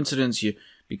be a coincidence."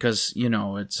 Because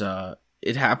it's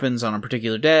it happens on a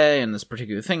particular day, and this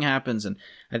particular thing happens, and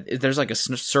there's like a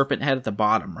serpent head at the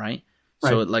bottom, right?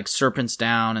 So it like serpents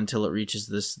down until it reaches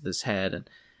this head,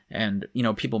 and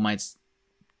people might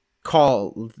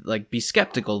be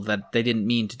skeptical that they didn't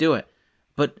mean to do it,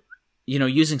 but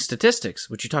using statistics,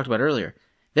 which you talked about earlier,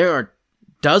 there are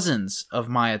dozens of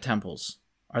Maya temples,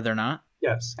 are there not?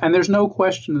 Yes, and there's no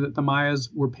question that the Mayas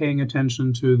were paying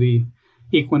attention to the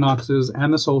equinoxes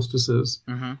and the solstices,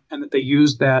 and that they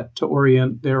used that to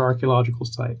orient their archaeological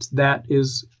sites. That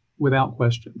is without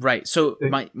question. Right. So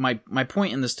my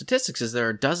point in the statistics is there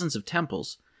are dozens of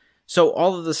temples. So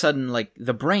all of a sudden, like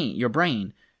your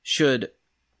brain should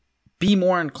be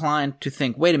more inclined to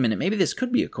think, wait a minute, maybe this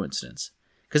could be a coincidence.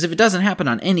 Because if it doesn't happen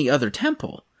on any other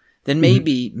temple, then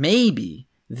maybe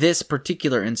this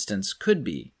particular instance could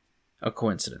be a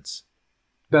coincidence.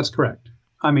 That's correct.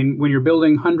 I mean, when you're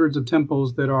building hundreds of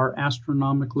temples that are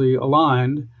astronomically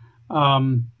aligned,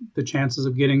 the chances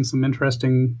of getting some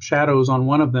interesting shadows on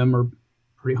one of them are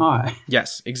pretty high.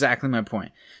 Yes, exactly my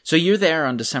point. So you're there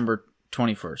on December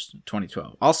 21st,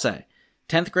 2012. I'll say,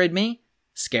 10th grade me,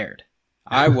 scared.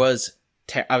 I was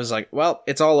like, well,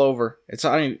 it's all over.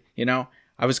 I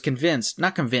was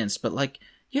not convinced, but like,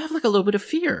 you have like a little bit of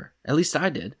fear. At least I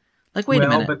did. Like, wait a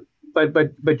minute.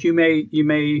 But you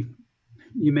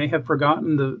may have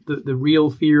forgotten the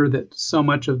real fear that so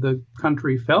much of the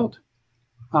country felt.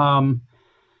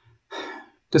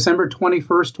 December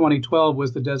 21st, 2012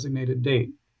 was the designated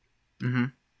date. Mm-hmm.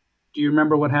 Do you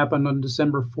remember what happened on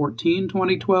December 14,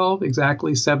 2012,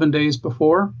 exactly 7 days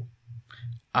before?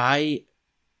 I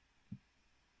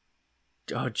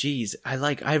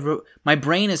wrote, my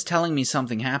brain is telling me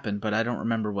something happened, but I don't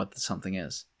remember what the something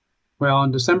is. Well,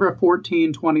 on December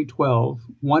 14, 2012,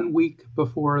 1 week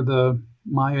before the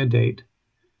Maya date,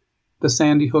 the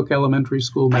Sandy Hook Elementary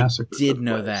School massacre. I did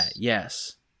know that,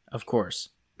 yes, of course.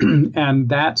 And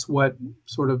that's what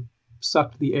sort of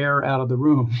sucked the air out of the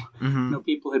room. Mm-hmm.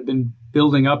 People had been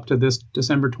building up to this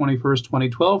December 21st,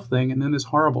 2012 thing, and then this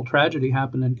horrible tragedy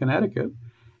happened in Connecticut,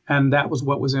 and that was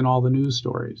what was in all the news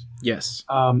stories. Yes.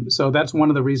 So that's one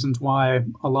of the reasons why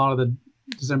a lot of the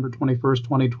December 21st,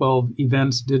 2012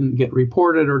 events didn't get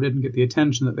reported or didn't get the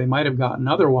attention that they might have gotten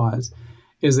otherwise,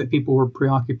 is that people were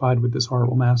preoccupied with this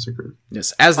horrible massacre.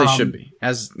 Yes, as they should be.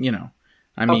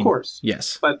 Of course.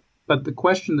 Yes. But the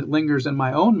question that lingers in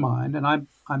my own mind, and I'm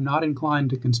not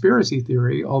inclined to conspiracy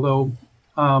theory, although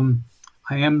I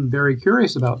am very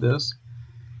curious about this,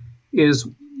 is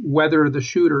whether the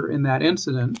shooter in that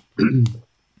incident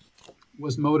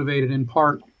was motivated in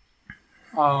part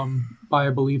by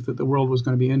a belief that the world was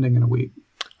going to be ending in a week.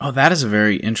 Oh, that is a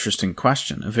very interesting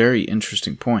question, a very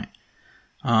interesting point.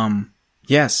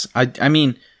 Yes, I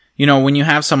mean, when you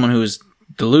have someone who is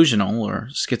delusional or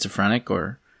schizophrenic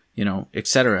or,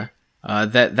 etc.,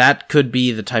 that could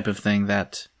be the type of thing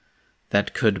that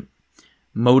could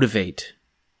motivate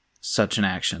such an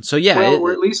action. So yeah,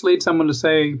 or at least lead someone to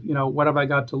say, what have I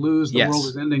got to lose? The world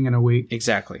is ending in a week.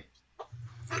 Exactly.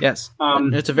 Yes,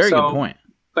 it's a very good point.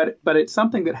 But it's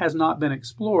something that has not been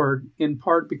explored, in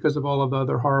part because of all of the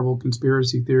other horrible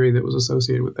conspiracy theory that was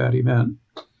associated with that event.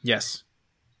 Yes.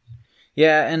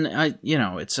 Yeah, and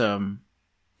it's a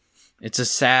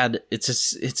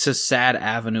sad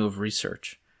avenue of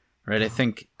research, right? I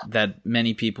think that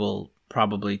many people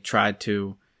probably tried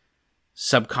to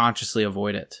subconsciously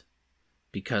avoid it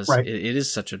because it is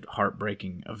such a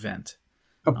heartbreaking event.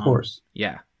 Of course.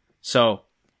 Yeah. So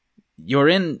you're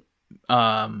in,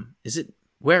 where is it?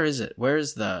 Where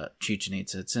is the Chichen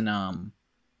Itza? It's in the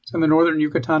northern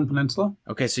Yucatan Peninsula.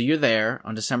 Okay, so you're there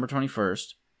on December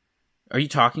 21st. Are you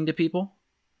talking to people?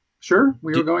 Sure.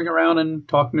 We were going around and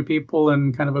talking to people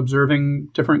and kind of observing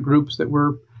different groups that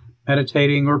were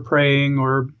meditating or praying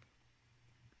or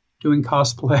doing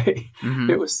cosplay.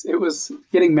 It was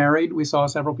getting married. We saw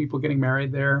several people getting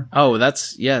married there. Oh,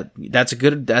 that's a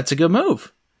good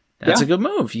move. That's a good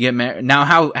move. You get married.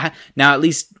 Now now at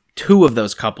least two of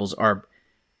those couples are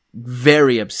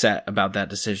very upset about that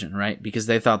decision, right? Because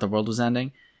they thought the world was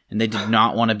ending and they did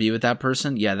not want to be with that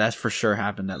person. Yeah, that's for sure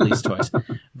happened at least twice.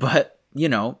 But,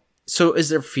 so is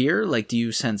there fear? Like, do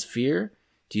you sense fear?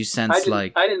 Do you sense I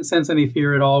didn't sense any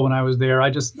fear at all when I was there. I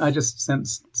just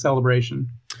sensed celebration.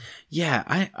 Yeah,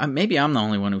 I maybe I'm the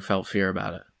only one who felt fear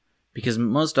about it because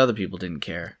most other people didn't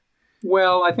care.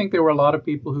 Well, I think there were a lot of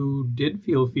people who did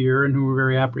feel fear and who were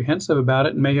very apprehensive about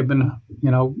it and may have been,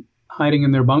 hiding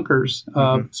in their bunkers,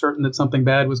 certain that something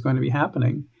bad was going to be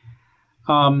happening.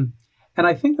 And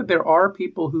I think that there are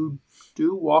people who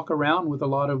do walk around with a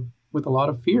lot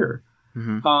of fear.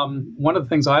 One of the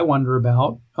things I wonder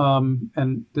about,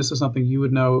 and this is something you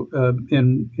would know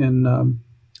in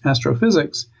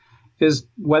astrophysics, is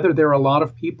whether there are a lot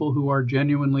of people who are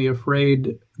genuinely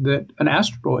afraid that an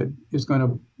asteroid is going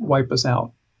to wipe us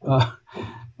out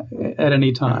at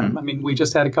any time. I mean, we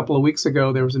just had a couple of weeks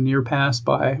ago, there was a near pass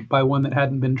by one that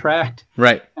hadn't been tracked.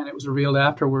 Right. And it was revealed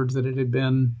afterwards that it had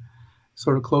been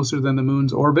sort of closer than the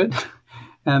moon's orbit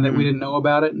and that we didn't know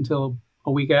about it until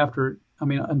a week after.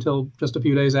 Until just a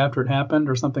few days after it happened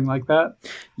or something like that.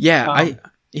 Yeah,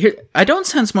 I don't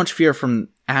sense much fear from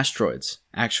asteroids,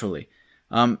 actually.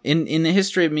 In the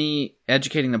history of me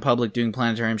educating the public, doing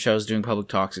planetarium shows, doing public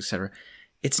talks, etc.,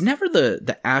 it's never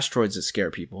the asteroids that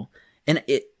scare people. And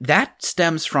that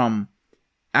stems from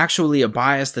actually a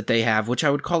bias that they have, which I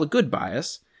would call a good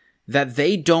bias, that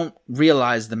they don't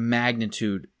realize the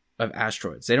magnitude of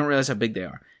asteroids. They don't realize how big they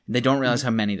are. They don't realize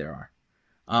how many there are.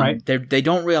 Right. They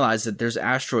don't realize that there's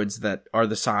asteroids that are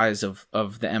the size of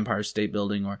the Empire State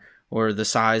Building or the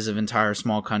size of entire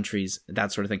small countries,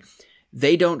 that sort of thing.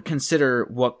 They don't consider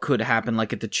what could happen,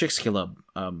 like at the Chicxulub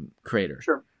crater.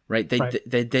 Sure. Right?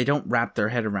 They don't wrap their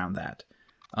head around that.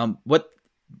 What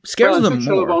scares them more...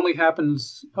 Chicxulub only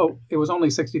happens... it was only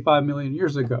 65 million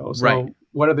years ago. So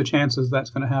what are the chances that's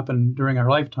going to happen during our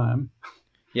lifetime?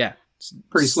 Yeah.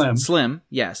 Pretty slim. Slim,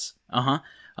 yes.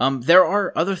 There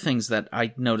are other things that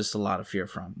I noticed a lot of fear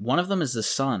from. One of them is the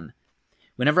sun.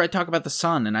 Whenever I talk about the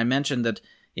sun, and I mentioned that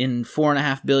in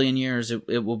 4.5 billion years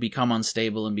it will become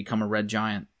unstable and become a red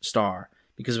giant star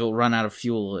because it will run out of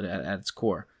fuel at its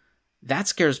core. That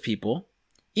scares people.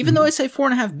 Even though I say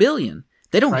 4.5 billion,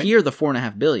 they don't hear the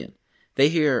 4.5 billion. They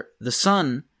hear the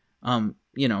sun,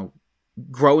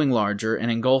 growing larger and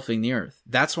engulfing the Earth.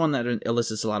 That's one that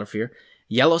elicits a lot of fear.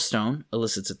 Yellowstone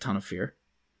elicits a ton of fear.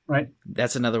 Right.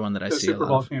 That's another one that I see a lot. Super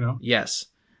volcano. Yes.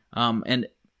 And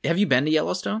have you been to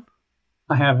Yellowstone?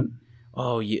 I haven't.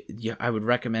 Oh, I would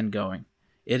recommend going.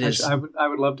 It is. I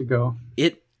would love to go.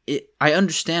 I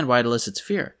understand why it elicits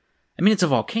fear. I mean, it's a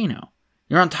volcano.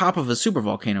 You're on top of a super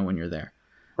volcano when you're there.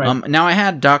 Right. Now, I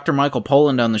had Dr. Michael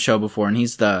Poland on the show before, and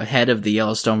he's the head of the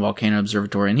Yellowstone Volcano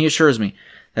Observatory, and he assures me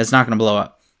that it's not going to blow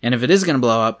up. And if it is going to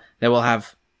blow up, they will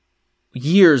have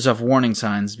years of warning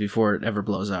signs before it ever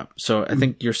blows up. So I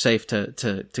think you're safe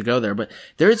to go there. But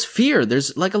there is fear.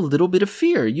 There's like a little bit of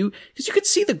fear. Because you could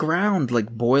see the ground like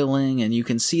boiling and you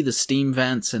can see the steam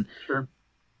vents and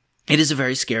it is a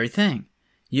very scary thing.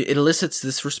 It elicits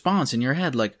this response in your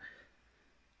head like,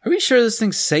 are we sure this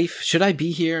thing's safe? Should I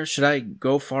be here? Should I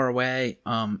go far away?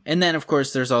 And then of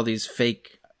course there's all these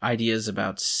fake ideas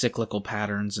about cyclical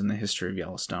patterns in the history of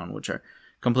Yellowstone, which are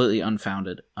completely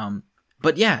unfounded.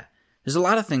 But yeah, there's a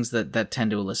lot of things that tend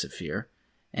to elicit fear.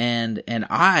 And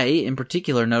I, in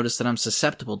particular, noticed that I'm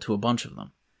susceptible to a bunch of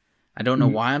them. I don't know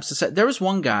why I'm susceptible. There was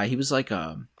one guy, he was like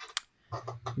a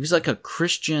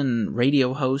Christian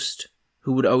radio host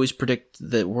who would always predict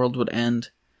the world would end.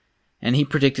 And he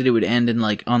predicted it would end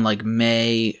on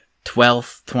May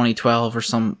 12th, 2012 or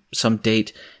some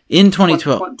date. In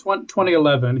 2012.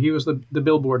 2011. He was the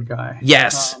Billboard guy.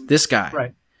 Yes, this guy.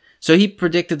 Right. So he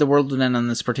predicted the world would end on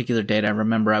this particular date. I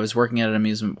remember I was working at an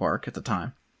amusement park at the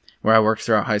time, where I worked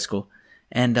throughout high school.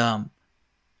 And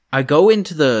I go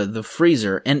into the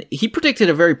freezer, and he predicted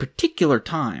a very particular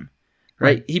time,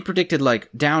 right? He predicted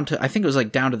down to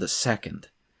the second,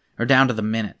 or down to the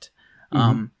minute.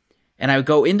 And I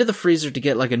go into the freezer to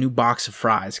get a new box of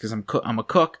fries, because I'm a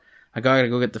cook. I gotta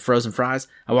go get the frozen fries.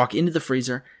 I walk into the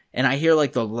freezer, and I hear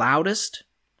the loudest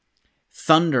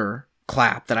thunder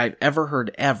clap that I've ever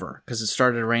heard ever, because it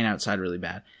started to rain outside really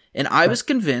bad. And I was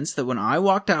convinced that when I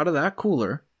walked out of that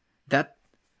cooler, that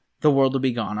the world would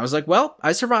be gone. I was like, well,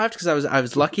 I survived because I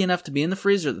was lucky enough to be in the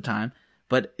freezer at the time,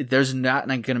 but there's not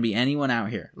going to be anyone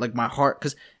out here. My heart,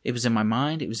 because it was in my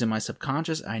mind, it was in my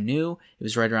subconscious. I knew it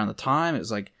was right around the time. It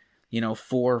was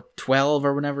 4:12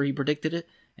 or whenever he predicted it.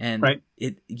 And Right.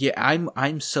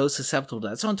 I'm so susceptible to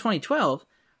that. So in 2012,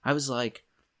 I was like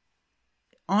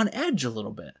on edge a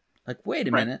little bit. Like, wait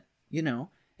a minute,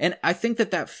 And I think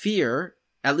that fear,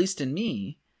 at least in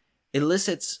me,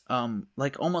 elicits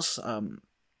like almost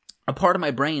a part of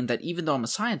my brain that, even though I'm a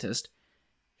scientist,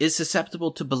 is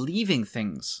susceptible to believing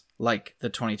things like the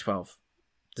 2012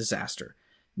 disaster.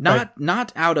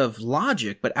 Not out of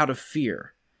logic, but out of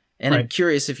fear. And I'm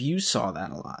curious if you saw that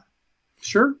a lot.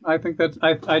 Sure, I think that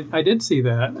I did see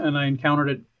that, and I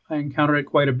encountered it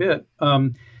quite a bit.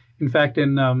 In fact,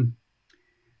 in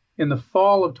the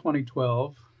fall of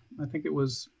 2012, I think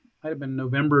might have been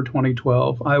November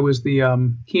 2012, I was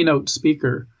the keynote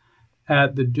speaker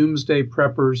at the Doomsday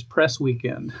Preppers Press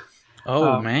Weekend.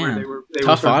 Oh man, they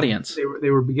tough were audience. They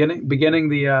were beginning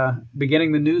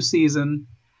the new season.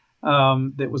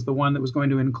 That was the one that was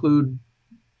going to include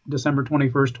December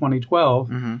 21st, 2012.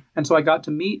 Mm-hmm. And so I got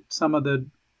to meet some of the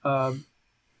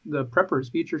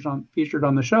preppers featured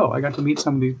on the show. I got to meet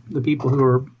some of the people who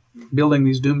were building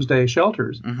these doomsday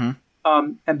shelters. Mm-hmm.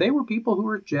 And they were people who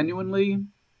were genuinely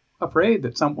afraid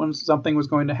that something was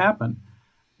going to happen.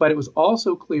 But it was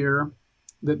also clear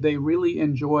that they really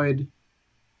enjoyed,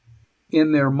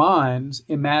 in their minds,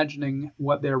 imagining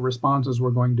what their responses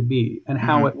were going to be and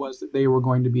how it was that they were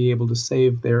going to be able to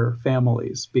save their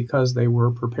families because they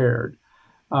were prepared.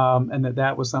 And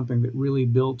that was something that really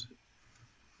built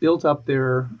up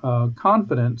their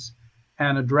confidence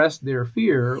and addressed their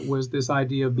fear, was this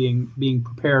idea of being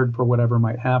prepared for whatever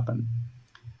might happen.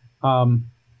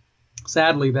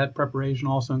 Sadly, that preparation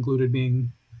also included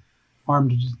being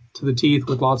armed to the teeth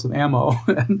with lots of ammo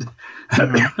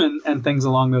and things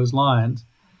along those lines.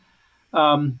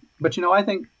 But, I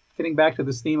think, getting back to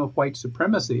this theme of white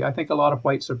supremacy, I think a lot of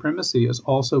white supremacy is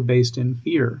also based in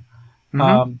fear.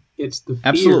 Mm-hmm. It's the fear.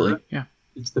 Absolutely, yeah.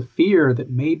 It's the fear that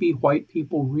maybe white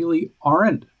people really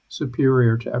aren't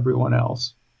superior to everyone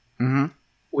else,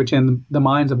 which in the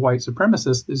minds of white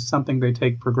supremacists is something they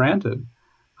take for granted.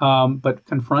 But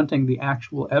confronting the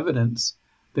actual evidence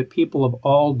that people of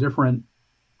all different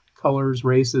colors,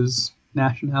 races,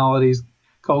 nationalities,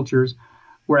 cultures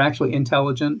were actually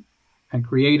intelligent and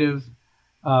creative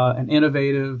and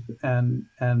innovative and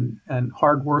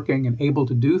hardworking and able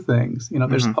to do things.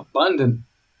 There's abundant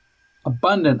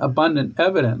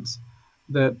evidence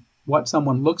that what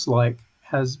someone looks like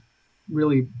has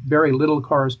really very little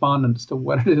correspondence to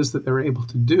what it is that they're able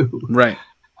to do. Right.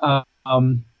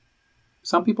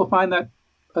 Some people find that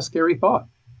a scary thought.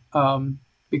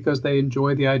 Because they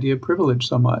enjoy the idea of privilege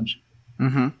so much.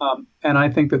 And I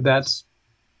think that's,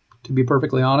 to be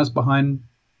perfectly honest, behind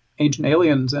Ancient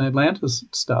Aliens and Atlantis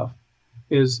stuff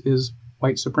is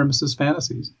white supremacist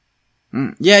fantasies.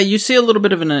 Yeah, you see a little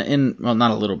bit of well,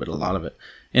 not a little bit, a lot of it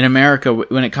in America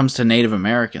when it comes to Native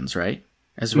Americans, right?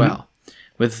 As well,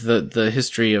 with the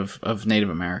history of Native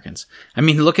Americans. I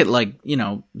mean, look at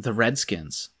the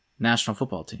Redskins national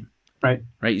football team. Right.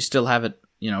 You still have it,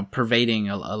 pervading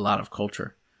a lot of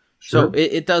culture. Sure. So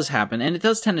it does happen, and it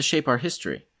does tend to shape our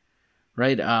history,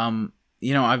 right? The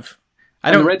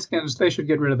Redskins, they should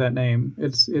get rid of that name.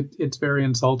 It's very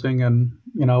insulting, and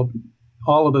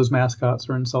all of those mascots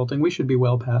are insulting. We should be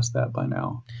well past that by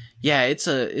now. Yeah, it's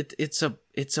a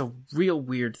real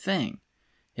weird thing.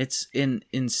 It's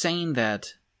insane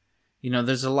that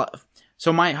there's a lot.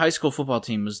 So my high school football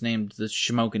team was named the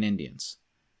Shamokin Indians,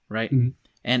 right? Mm-hmm.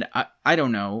 And I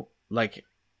don't know,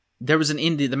 there was an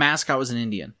Indian. The mascot was an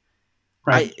Indian.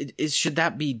 Right. Should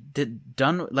that be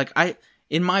done?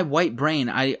 In my white brain,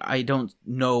 I don't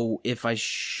know if I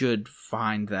should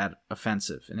find that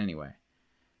offensive in any way.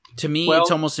 To me, it's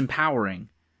almost empowering.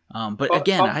 But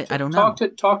again, I don't know.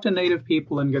 Talk to Native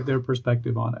people and get their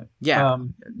perspective on it. Yeah.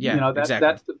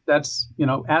 Exactly. That's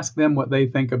ask them what they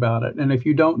think about it. And if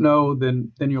you don't know,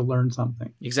 then you'll learn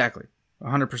something. Exactly.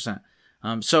 100%.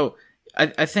 So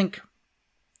I think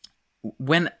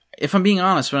if I'm being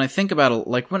honest, when I think about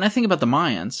it, when I think about the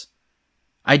Mayans,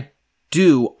 I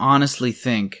do honestly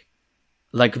think,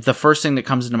 the first thing that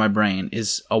comes into my brain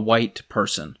is a white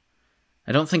person.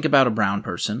 I don't think about a brown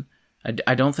person.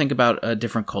 I don't think about a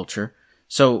different culture.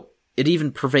 So it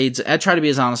even pervades. I try to be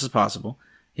as honest as possible.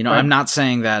 Right. I'm not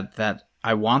saying that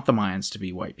I want the Mayans to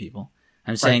be white people.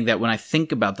 I'm saying that when I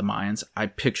think about the Mayans, I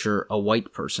picture a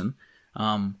white person.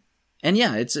 And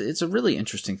yeah, it's a really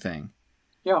interesting thing.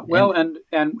 Yeah, well, and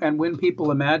when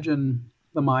people imagine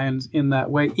the Mayans in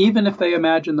that way, even if they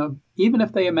imagine the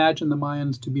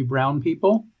Mayans to be brown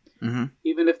people,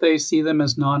 even if they see them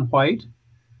as non-white,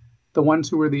 the ones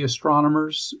who were the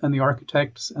astronomers and the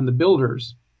architects and the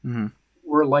builders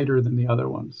were lighter than the other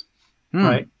ones,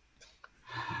 right?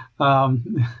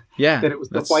 Yeah. that it was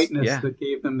the whiteness that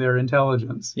gave them their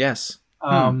intelligence. Yes.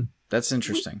 That's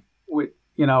interesting.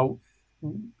 You know,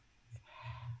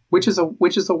 which is a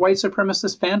white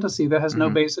supremacist fantasy that has no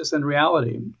basis in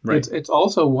reality. Right. It's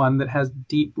also one that has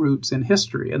deep roots in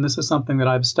history, and this is something that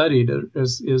I've studied.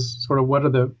 Is sort of what are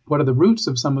the roots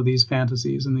of some of these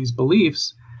fantasies and these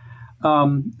beliefs,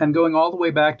 and going all the way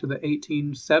back to the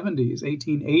 1870s,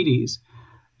 1880s,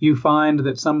 you find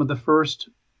that some of the first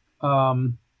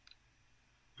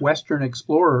Western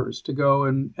explorers to go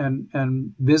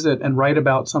and visit and write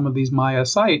about some of these Maya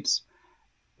sites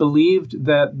believed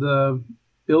that the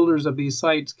builders of these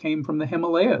sites came from the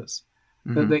Himalayas,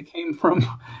 that they came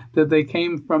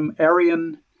from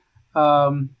Aryan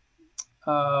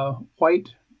white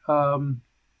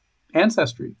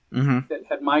ancestry that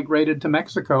had migrated to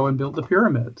Mexico and built the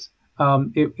pyramids.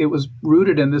 It was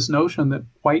rooted in this notion that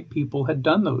white people had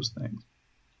done those things,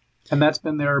 and that's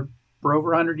been there for over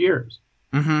 100 years.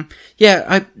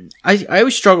 Yeah, I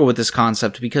always struggle with this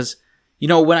concept because, you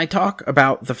know, when I talk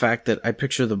about the fact that I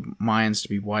picture the Mayans to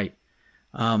be white,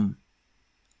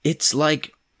 it's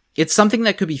like, it's something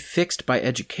that could be fixed by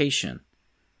education,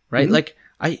 right? Like,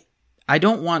 I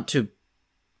don't want to,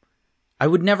 I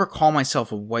would never call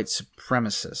myself a white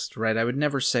supremacist, right? I would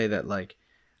never say that, like,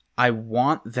 I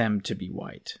want them to be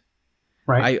white.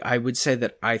 Right. I would say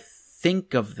that I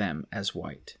think of them as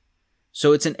white.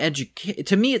 So it's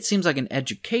to me, it seems like an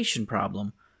education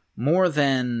problem more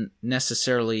than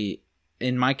necessarily,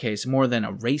 in my case, more than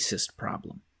a racist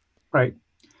problem. Right.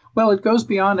 Well, it goes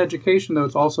beyond education, though.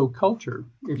 It's also culture.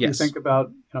 If you think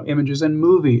about images in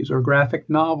movies or graphic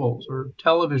novels or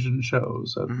television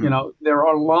shows, there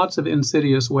are lots of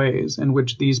insidious ways in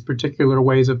which these particular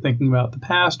ways of thinking about the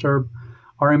past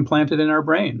are implanted in our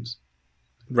brains.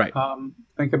 Right.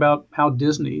 Think about how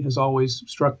Disney has always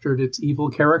structured its evil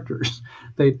characters.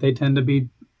 They tend to be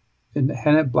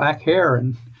have black hair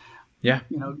and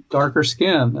darker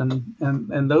skin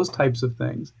and those types of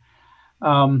things.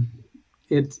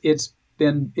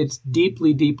 It's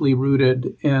deeply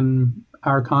rooted in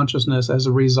our consciousness as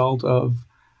a result of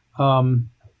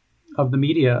the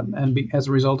media and as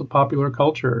a result of popular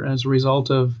culture, and as a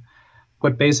result of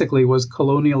what basically was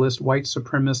colonialist white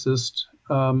supremacist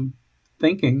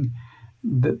thinking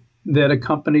that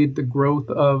accompanied the growth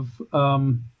of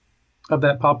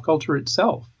that pop culture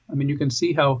itself. I mean, you can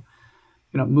see how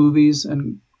movies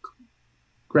and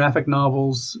graphic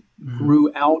novels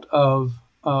grew out of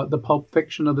the pulp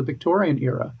fiction of the Victorian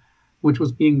era, which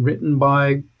was being written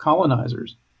by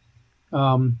colonizers.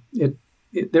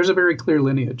 There's a very clear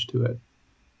lineage to it.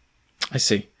 I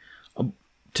see.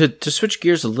 To switch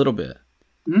gears a little bit,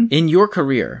 in your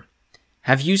career,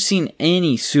 have you seen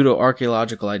any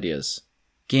pseudo-archaeological ideas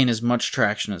gain as much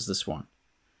traction as this one?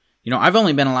 I've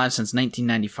only been alive since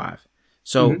 1995.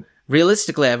 So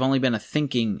realistically, I've only been a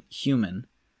thinking human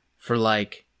for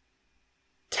like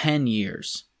 10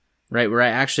 years, right? Where I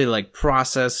actually like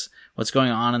process what's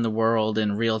going on in the world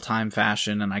in real-time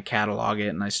fashion, and I catalog it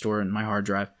and I store it in my hard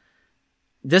drive.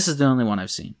 This is the only one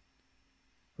I've seen.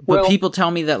 But people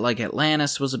tell me that like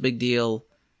Atlantis was a big deal.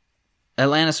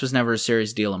 Atlantis was never a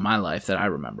serious deal in my life that I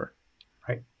remember.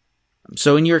 Right.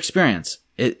 So in your experience,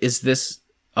 is this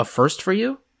a first for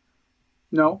you?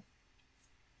 No.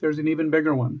 There's an even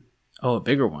bigger one. Oh, a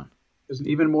bigger one. There's an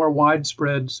even more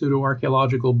widespread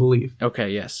pseudo-archaeological belief. Okay,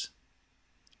 yes.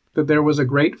 That there was a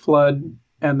great flood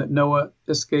and that Noah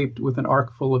escaped with an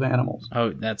ark full of animals. Oh,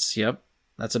 that's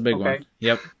a big one.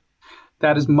 Yep.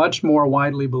 That is much more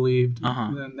widely believed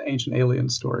than the ancient alien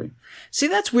story. See,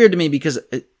 that's weird to me because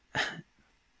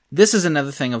this is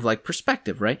another thing of like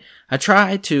perspective, right? I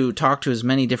try to talk to as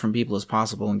many different people as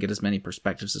possible and get as many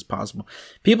perspectives as possible.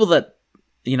 People that,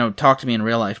 talk to me in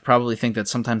real life probably think that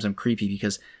sometimes I'm creepy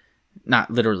because,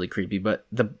 not literally creepy, but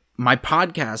my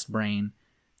podcast brain,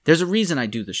 there's a reason I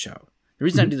do the show. The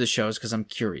reason I do the show is because I'm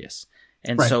curious.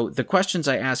 And so the questions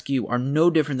I ask you are no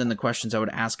different than the questions I would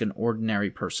ask an ordinary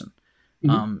person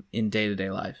in day-to-day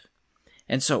life.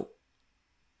 And so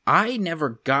I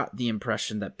never got the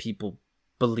impression that people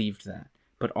believed that.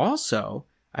 But also,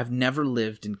 I've never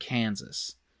lived in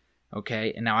Kansas.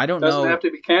 Okay? And now I don't know. It doesn't have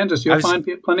to be Kansas. You'll find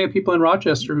plenty of people in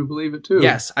Rochester who believe it too.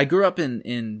 Yes. I grew up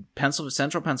in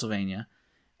central Pennsylvania,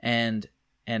 and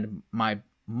my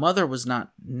mother was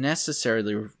not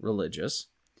necessarily religious,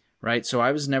 right? So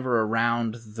I was never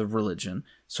around the religion.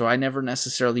 So I never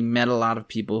necessarily met a lot of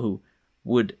people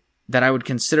who that I would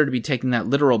consider to be taking that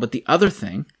literal. But the other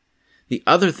thing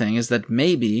is that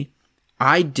maybe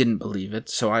I didn't believe it,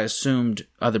 so I assumed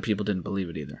other people didn't believe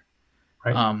it either.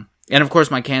 Right. And of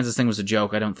course, my Kansas thing was a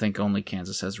joke. I don't think only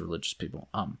Kansas has religious people.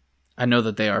 I know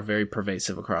that they are very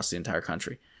pervasive across the entire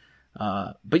country.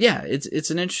 But yeah, it's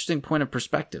an interesting point of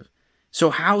perspective.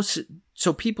 So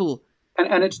people...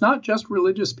 And it's not just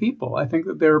religious people. I think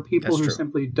that there are people who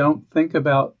simply don't think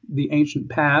about the ancient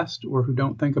past, or who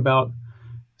don't think about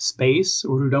space,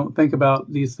 or who don't think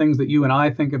about these things that you and I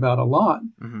think about a lot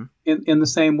in the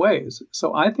same ways.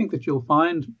 So I think that you'll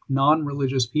find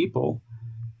non-religious people,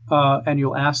 and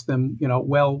you'll ask them,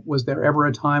 well, was there ever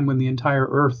a time when the entire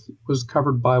earth was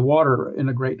covered by water in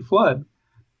a great flood?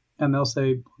 And they'll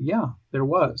say, yeah, there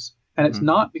was. And it's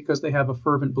not because they have a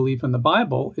fervent belief in the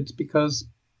Bible. It's because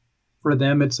for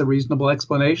them, it's a reasonable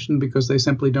explanation, because they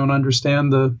simply don't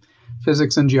understand the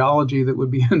physics and geology that would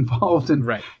be involved in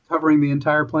covering the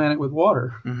entire planet with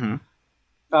water.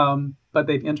 But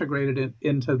they've integrated it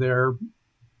into their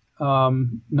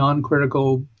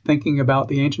non-critical thinking about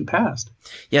the ancient past.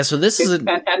 Yeah, so this is... And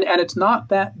it's not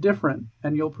that different,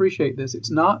 and you'll appreciate this,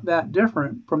 it's not that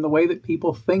different from the way that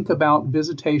people think about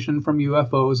visitation from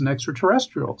UFOs and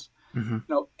extraterrestrials.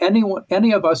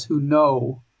 Any of us who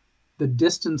know the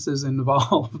distances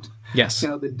involved. Yes.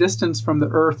 The distance from the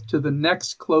Earth to the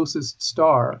next closest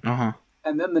star,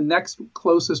 and then the next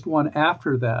closest one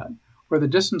after that, or the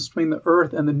distance between the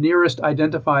Earth and the nearest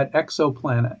identified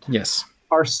exoplanet,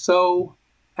 are so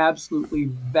absolutely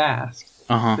vast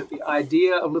that the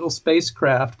idea of little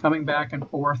spacecraft coming back and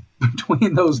forth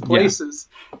between those places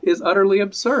is utterly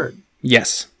absurd.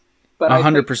 Yes. But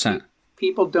 100%.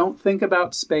 People don't think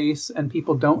about space, and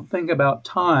people don't think about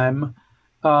time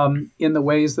in the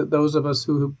ways that those of us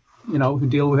who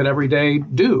deal with it every day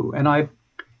do. And I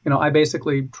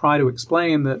basically try to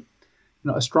explain that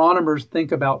astronomers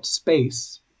think about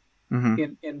space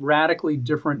in radically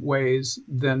different ways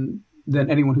than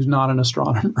anyone who's not an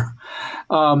astronomer.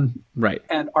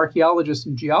 And archaeologists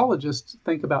and geologists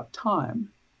think about time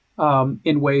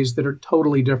in ways that are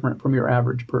totally different from your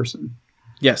average person.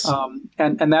 Yes.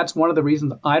 And that's one of the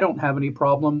reasons I don't have any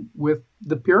problem with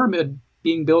the pyramid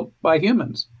being built by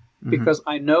humans, because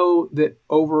I know that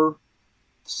over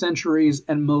centuries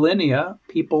and millennia,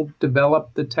 people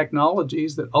developed the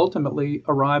technologies that ultimately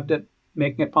arrived at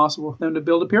making it possible for them to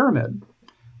build a pyramid.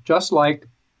 Just like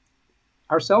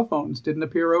our cell phones didn't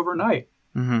appear overnight.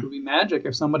 It would be magic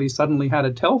if somebody suddenly had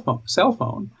a cell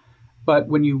phone. But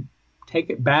when you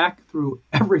take it back through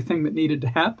everything that needed to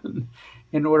happen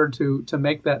in order to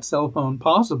make that cell phone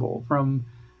possible, from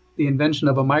the invention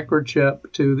of a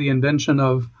microchip to the invention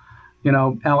of,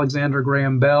 Alexander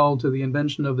Graham Bell, to the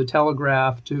invention of the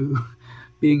telegraph, to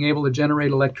being able to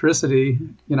generate electricity,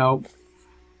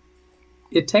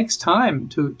 it takes time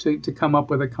to come up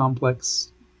with a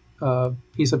complex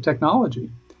piece of technology.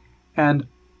 And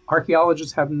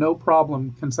archaeologists have no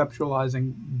problem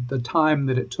conceptualizing the time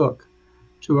that it took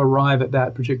to arrive at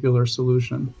that particular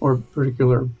solution or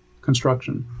particular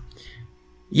construction.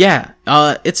 Yeah,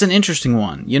 it's an interesting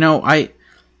one.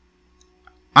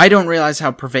 I don't realize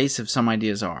how pervasive some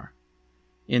ideas are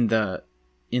in the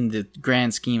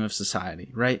grand scheme of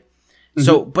society, right?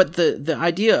 So, but the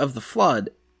idea of the flood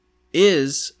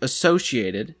is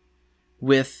associated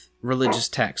with religious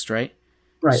text, right?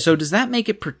 Right. So does that make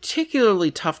it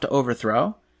particularly tough to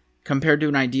overthrow compared to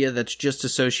an idea that's just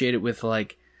associated with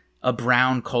like a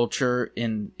brown culture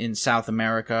in South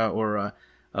America or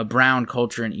a brown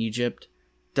culture in Egypt?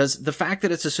 Does the fact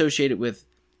that it's associated with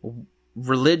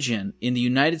religion in the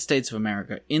United States of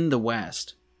America, in the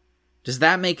West, does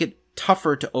that make it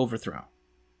tougher to overthrow?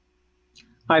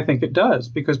 I think it does,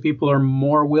 because people are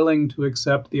more willing to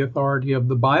accept the authority of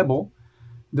the Bible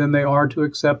than they are to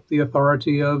accept the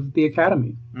authority of the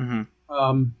academy. In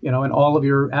all of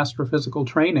your astrophysical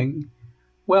training,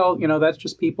 that's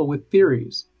just people with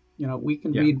theories. We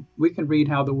can read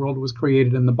how the world was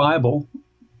created in the Bible.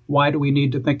 Why do we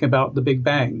need to think about the Big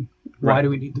Bang? Why do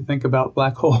we need to think about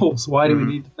black holes? Why do we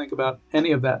need to think about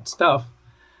any of that stuff?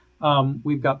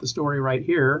 We've got the story right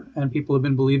here, and people have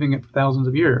been believing it for thousands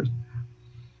of years.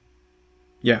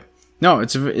 Yeah. No,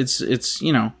 it's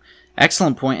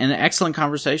excellent point and an excellent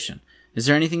conversation. Is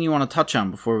there anything you want to touch on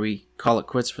before we call it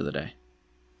quits for the day?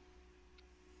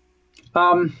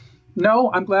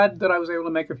 No, I'm glad that I was able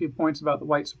to make a few points about the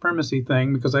white supremacy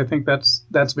thing, because I think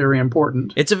that's very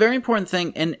important. It's a very important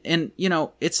thing, and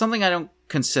it's something I don't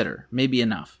consider maybe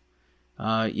enough.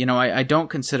 I don't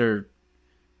consider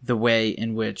the way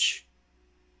in which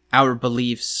our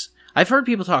beliefs... I've heard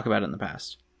people talk about it in the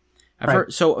past.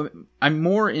 So I'm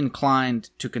more inclined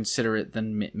to consider it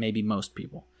than maybe most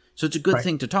people. So it's a good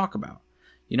thing to talk about,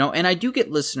 and I do get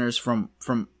listeners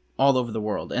from all over the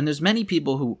world. And there's many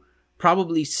people who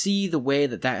probably see the way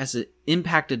that has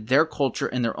impacted their culture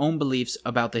and their own beliefs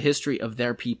about the history of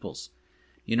their peoples,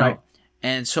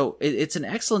 And so it's an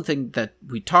excellent thing that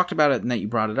we talked about it and that you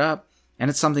brought it up. And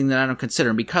it's something that I don't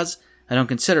consider. And because I don't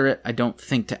consider it, I don't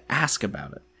think to ask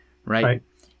about it. Right.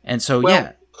 And so,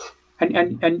 well,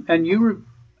 And you were,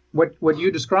 what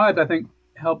you described, I think,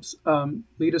 helps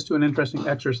lead us to an interesting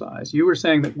exercise. You were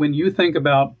saying that when you think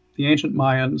about the ancient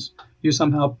Mayans, you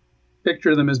somehow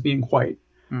picture them as being white.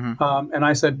 Mm-hmm. And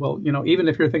I said, well, even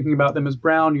if you're thinking about them as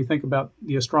brown, you think about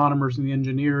the astronomers and the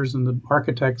engineers and the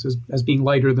architects as being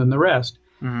lighter than the rest.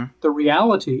 Mm-hmm.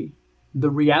 The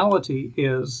reality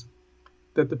is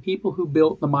that the people who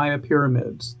built the Maya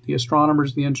pyramids, the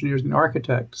astronomers, the engineers, and the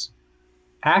architects,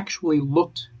 actually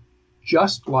looked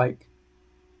just like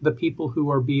the people who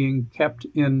are being kept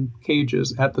in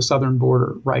cages at the southern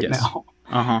border right now.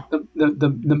 Uh-huh.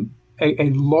 A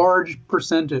large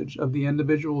percentage of the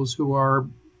individuals who are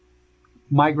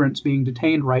migrants being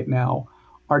detained right now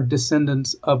are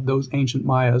descendants of those ancient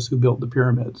Mayas who built the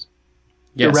pyramids.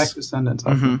 Yes. Direct descendants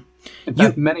of them. In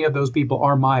fact, many of those people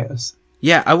are Mayas.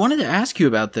 Yeah, I wanted to ask you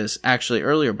about this actually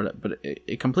earlier, but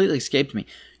it completely escaped me.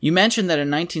 You mentioned that in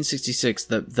 1966,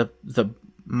 the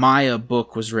Maya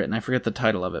book was written. I forget the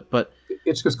title of it, but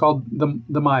it's just called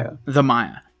the Maya. The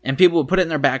Maya, and people would put it in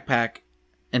their backpack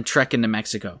and trek into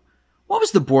Mexico. What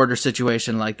was the border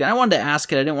situation like then? I wanted to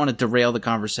ask it. I didn't want to derail the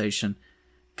conversation.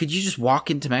 Could you just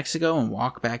walk into Mexico and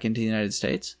walk back into the United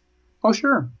States? Oh,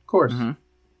 sure, of course. Mm-hmm.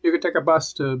 You could take a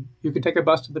bus to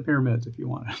the pyramids if you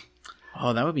wanted.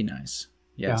 Oh, that would be nice.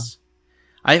 Yes.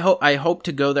 Yeah. I hope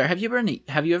to go there. Have you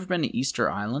ever been to Easter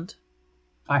Island?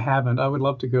 I haven't. I would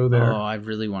love to go there. Oh, I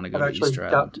really want to go to Easter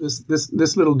Island.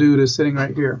 This little dude is sitting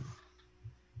right here.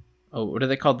 Oh, what are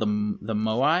they called? The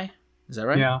Moai? Is that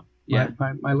right? Yeah. Yeah.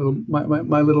 My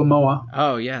little Moa.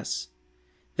 Oh, yes.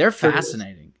 They're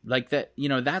fascinating. Like that,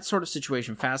 that sort of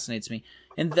situation fascinates me.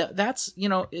 And that's,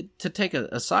 to take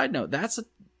a side note, that's a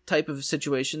type of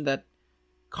situation that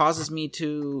causes me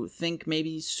to think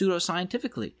maybe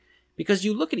pseudoscientifically. Because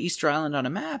you look at Easter Island on a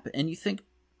map and you think,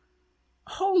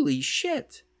 holy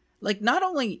shit. Like, not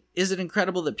only is it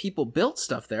incredible that people built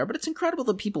stuff there, but it's incredible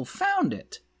that people found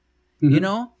it.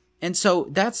 Mm-hmm. And so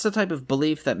that's the type of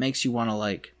belief that makes you want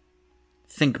to,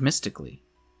 think mystically.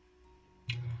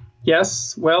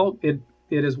 Yes, well, it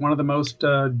is one of the most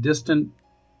distant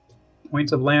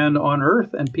points of land on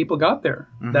Earth, and people got there.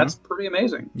 Mm-hmm. That's pretty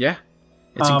amazing. Yeah,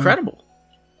 it's incredible.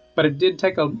 But it did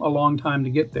take a long time to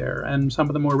get there, and some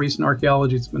of the more recent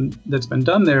archaeology that's been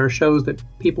done there shows that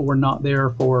people were not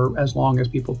there for as long as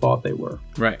people thought they were.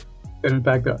 Right. And in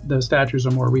fact, the statues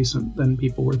are more recent than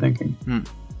people were thinking.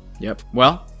 Yep.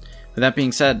 Well, with that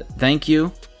being said, thank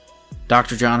you,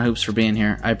 Dr. John Hoops, for being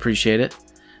here. I appreciate it.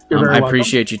 You're very welcome. I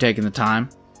appreciate you taking the time.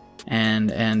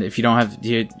 And if you do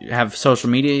you have social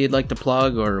media you'd like to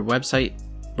plug, or a website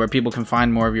where people can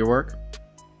find more of your work?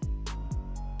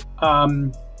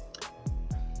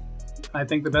 I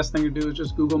think the best thing to do is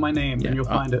just Google my name and you'll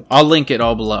find it. I'll link it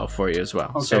all below for you as well.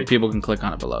 Okay. So people can click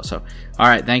on it below. So, all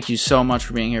right. Thank you so much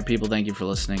for being here, people. Thank you for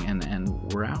listening,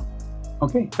 and we're out.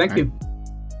 Okay. Thank you.